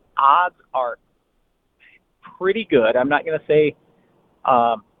 the odds are pretty good. I'm not going to say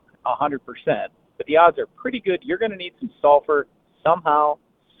 100%, but the odds are pretty good. You're going to need some sulfur somehow,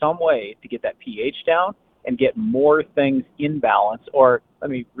 some way to get that pH down and get more things in balance, or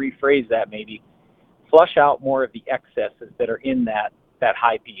let me rephrase that maybe, flush out more of the excesses that are in that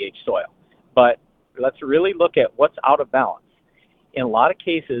high pH soil. But let's really look at what's out of balance. In a lot of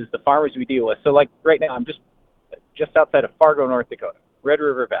cases, the farmers we deal with, so like right now, I'm just outside of Fargo, North Dakota, Red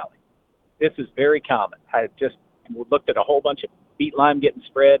River Valley. This is very common. I just looked at a whole bunch of beet lime getting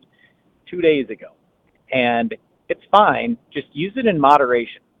spread 2 days ago, and it's fine. Just use it in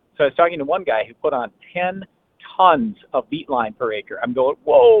moderation. So I was talking to one guy who put on 10 tons of beet lime per acre. I'm going,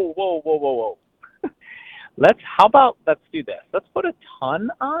 whoa. Let's do this. Let's put a ton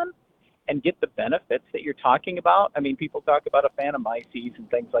on and get the benefits that you're talking about. I mean, people talk about Aphanomyces and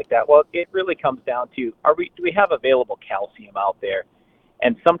things like that. Well, it really comes down to, do we have available calcium out there?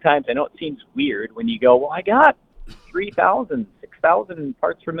 And sometimes I know it seems weird when you go, well, I got 3,000, 6,000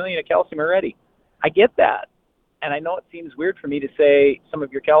 parts per million of calcium already. I get that. And I know it seems weird for me to say some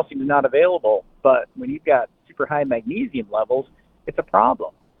of your calcium is not available, but when you've got super high magnesium levels, it's a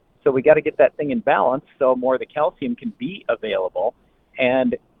problem. So we got to get that thing in balance so more of the calcium can be available.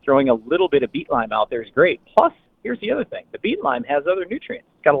 And throwing a little bit of beet lime out there is great. Plus, here's the other thing. The beet lime has other nutrients.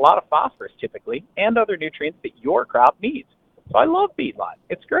 It's got a lot of phosphorus typically and other nutrients that your crop needs. So I love beet lime.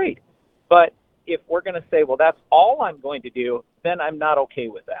 It's great. But if we're going to say, well, that's all I'm going to do, then I'm not okay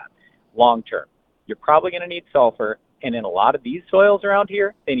with that long term. You're probably going to need sulfur. And in a lot of these soils around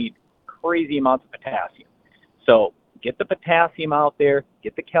here, they need crazy amounts of potassium. So get the potassium out there,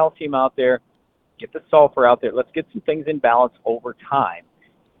 get the calcium out there, get the sulfur out there. Let's get some things in balance over time.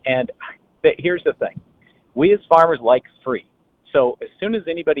 And here's the thing. We as farmers like free. So as soon as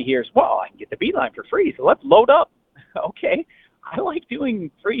anybody hears, well, I can get the beet lime for free, so let's load up. Okay, I like doing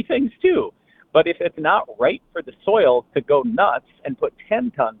free things too. But if it's not right for the soil to go nuts and put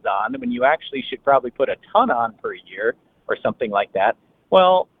 10 tons on, when you actually should probably put a ton on per year or something like that,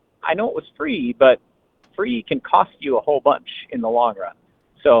 Well, I know it was free, but free can cost you a whole bunch in the long run.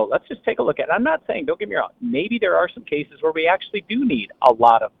 So let's just take a look at it. I'm not saying, don't get me wrong, maybe there are some cases where we actually do need a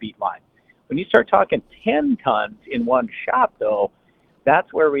lot of beet lime. When you start talking 10 tons in one shot, though,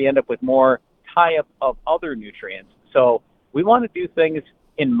 that's where we end up with more tie-up of other nutrients. So we want to do things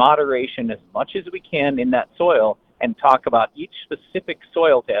in moderation as much as we can in that soil and talk about each specific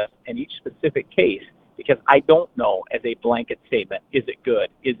soil test and each specific case, because I don't know as a blanket statement, is it good,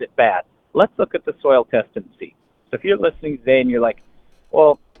 is it bad? Let's look at the soil test and see. So if you're listening today and you're like,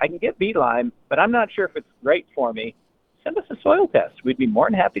 well, I can get beet lime, but I'm not sure if it's right for me, send us a soil test. We'd be more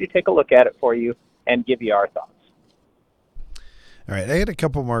than happy to take a look at it for you and give you our thoughts. All right, I had a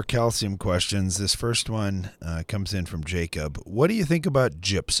couple more calcium questions. This first one comes in from Jacob. What do you think about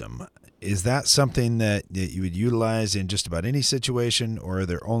gypsum? Is that something that you would utilize in just about any situation, or are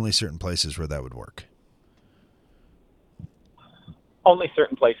there only certain places where that would work? Only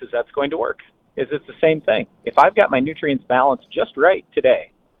certain places that's going to work. It's the same thing. If I've got my nutrients balanced just right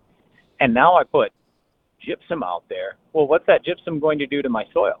today, and now I put gypsum out there, well, what's that gypsum going to do to my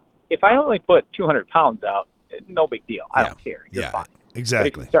soil? If I only put 200 pounds out, no big deal. I don't care. You're fine. Exactly.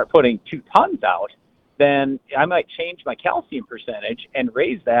 But if you start putting 2 tons out, then I might change my calcium percentage and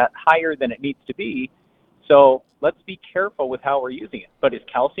raise that higher than it needs to be. So let's be careful with how we're using it. But is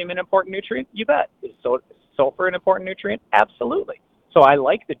calcium an important nutrient? You bet. Is sulfur an important nutrient? Absolutely. So I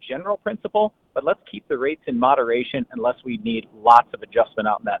like the general principle, but let's keep the rates in moderation unless we need lots of adjustment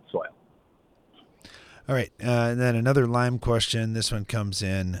out in that soil. All right. And then another lime question. This one comes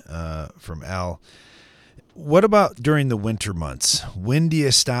in from Al. What about during the winter months? When do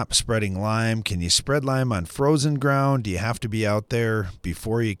you stop spreading lime? Can you spread lime on frozen ground? Do you have to be out there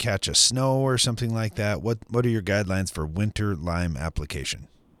before you catch a snow or something like that? What are your guidelines for winter lime application?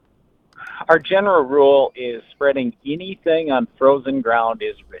 Our general rule is spreading anything on frozen ground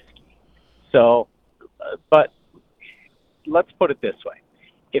is risky. So, but let's put it this way.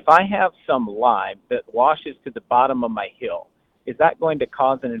 If I have some lime that washes to the bottom of my hill, is that going to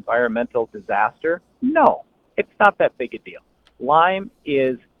cause an environmental disaster? No, it's not that big a deal. Lime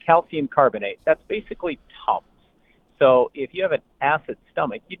is calcium carbonate. That's basically Tums. So if you have an acid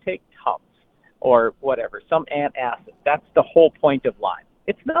stomach, you take Tums or whatever, some antacid. That's the whole point of lime.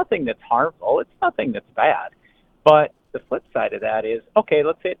 It's nothing that's harmful. It's nothing that's bad. But the flip side of that is, okay,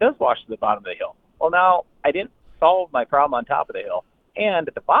 let's say it does wash to the bottom of the hill. Well, now I didn't solve my problem on top of the hill. And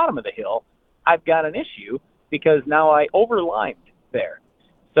at the bottom of the hill, I've got an issue because now I over-limed there.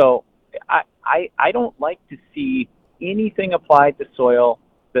 So I don't like to see anything applied to soil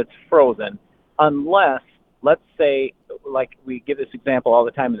that's frozen unless, let's say, like we give this example all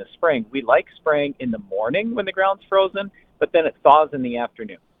the time in the spring, we like spraying in the morning when the ground's frozen, but then it thaws in the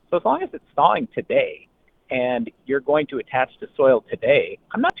afternoon. So as long as it's thawing today and you're going to attach to soil today,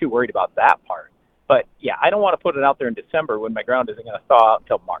 I'm not too worried about that part. But yeah, I don't want to put it out there in December when my ground isn't going to thaw out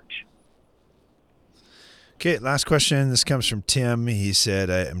until March. Okay, last question. This comes from Tim. He said,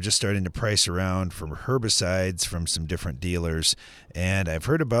 I'm just starting to price around for herbicides from some different dealers, and I've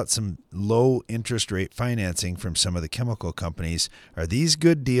heard about some low interest rate financing from some of the chemical companies. Are these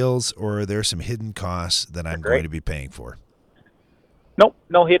good deals, or are there some hidden costs that I'm going to be paying for? Nope,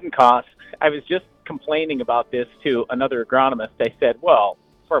 no hidden costs. I was just complaining about this to another agronomist. I said, well,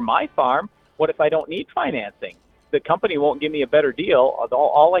 for my farm, what if I don't need financing? The company won't give me a better deal.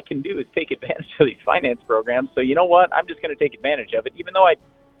 All I can do is take advantage of these finance programs. So you know what? I'm just going to take advantage of it, even though I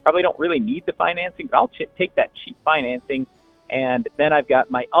probably don't really need the financing. But I'll take that cheap financing, and then I've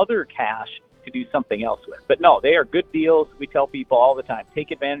got my other cash to do something else with. But no, they are good deals. We tell people all the time,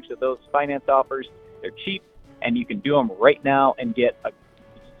 take advantage of those finance offers. They're cheap, and you can do them right now and get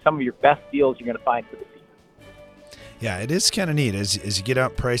some of your best deals you're going to find for the season. Yeah, it is kind of neat. As you get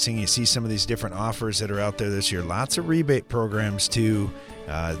out pricing, you see some of these different offers that are out there this year. Lots of rebate programs, too.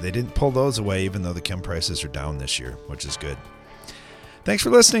 They didn't pull those away, even though the chem prices are down this year, which is good. Thanks for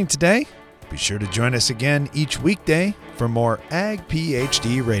listening today. Be sure to join us again each weekday for more Ag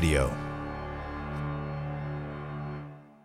PhD Radio.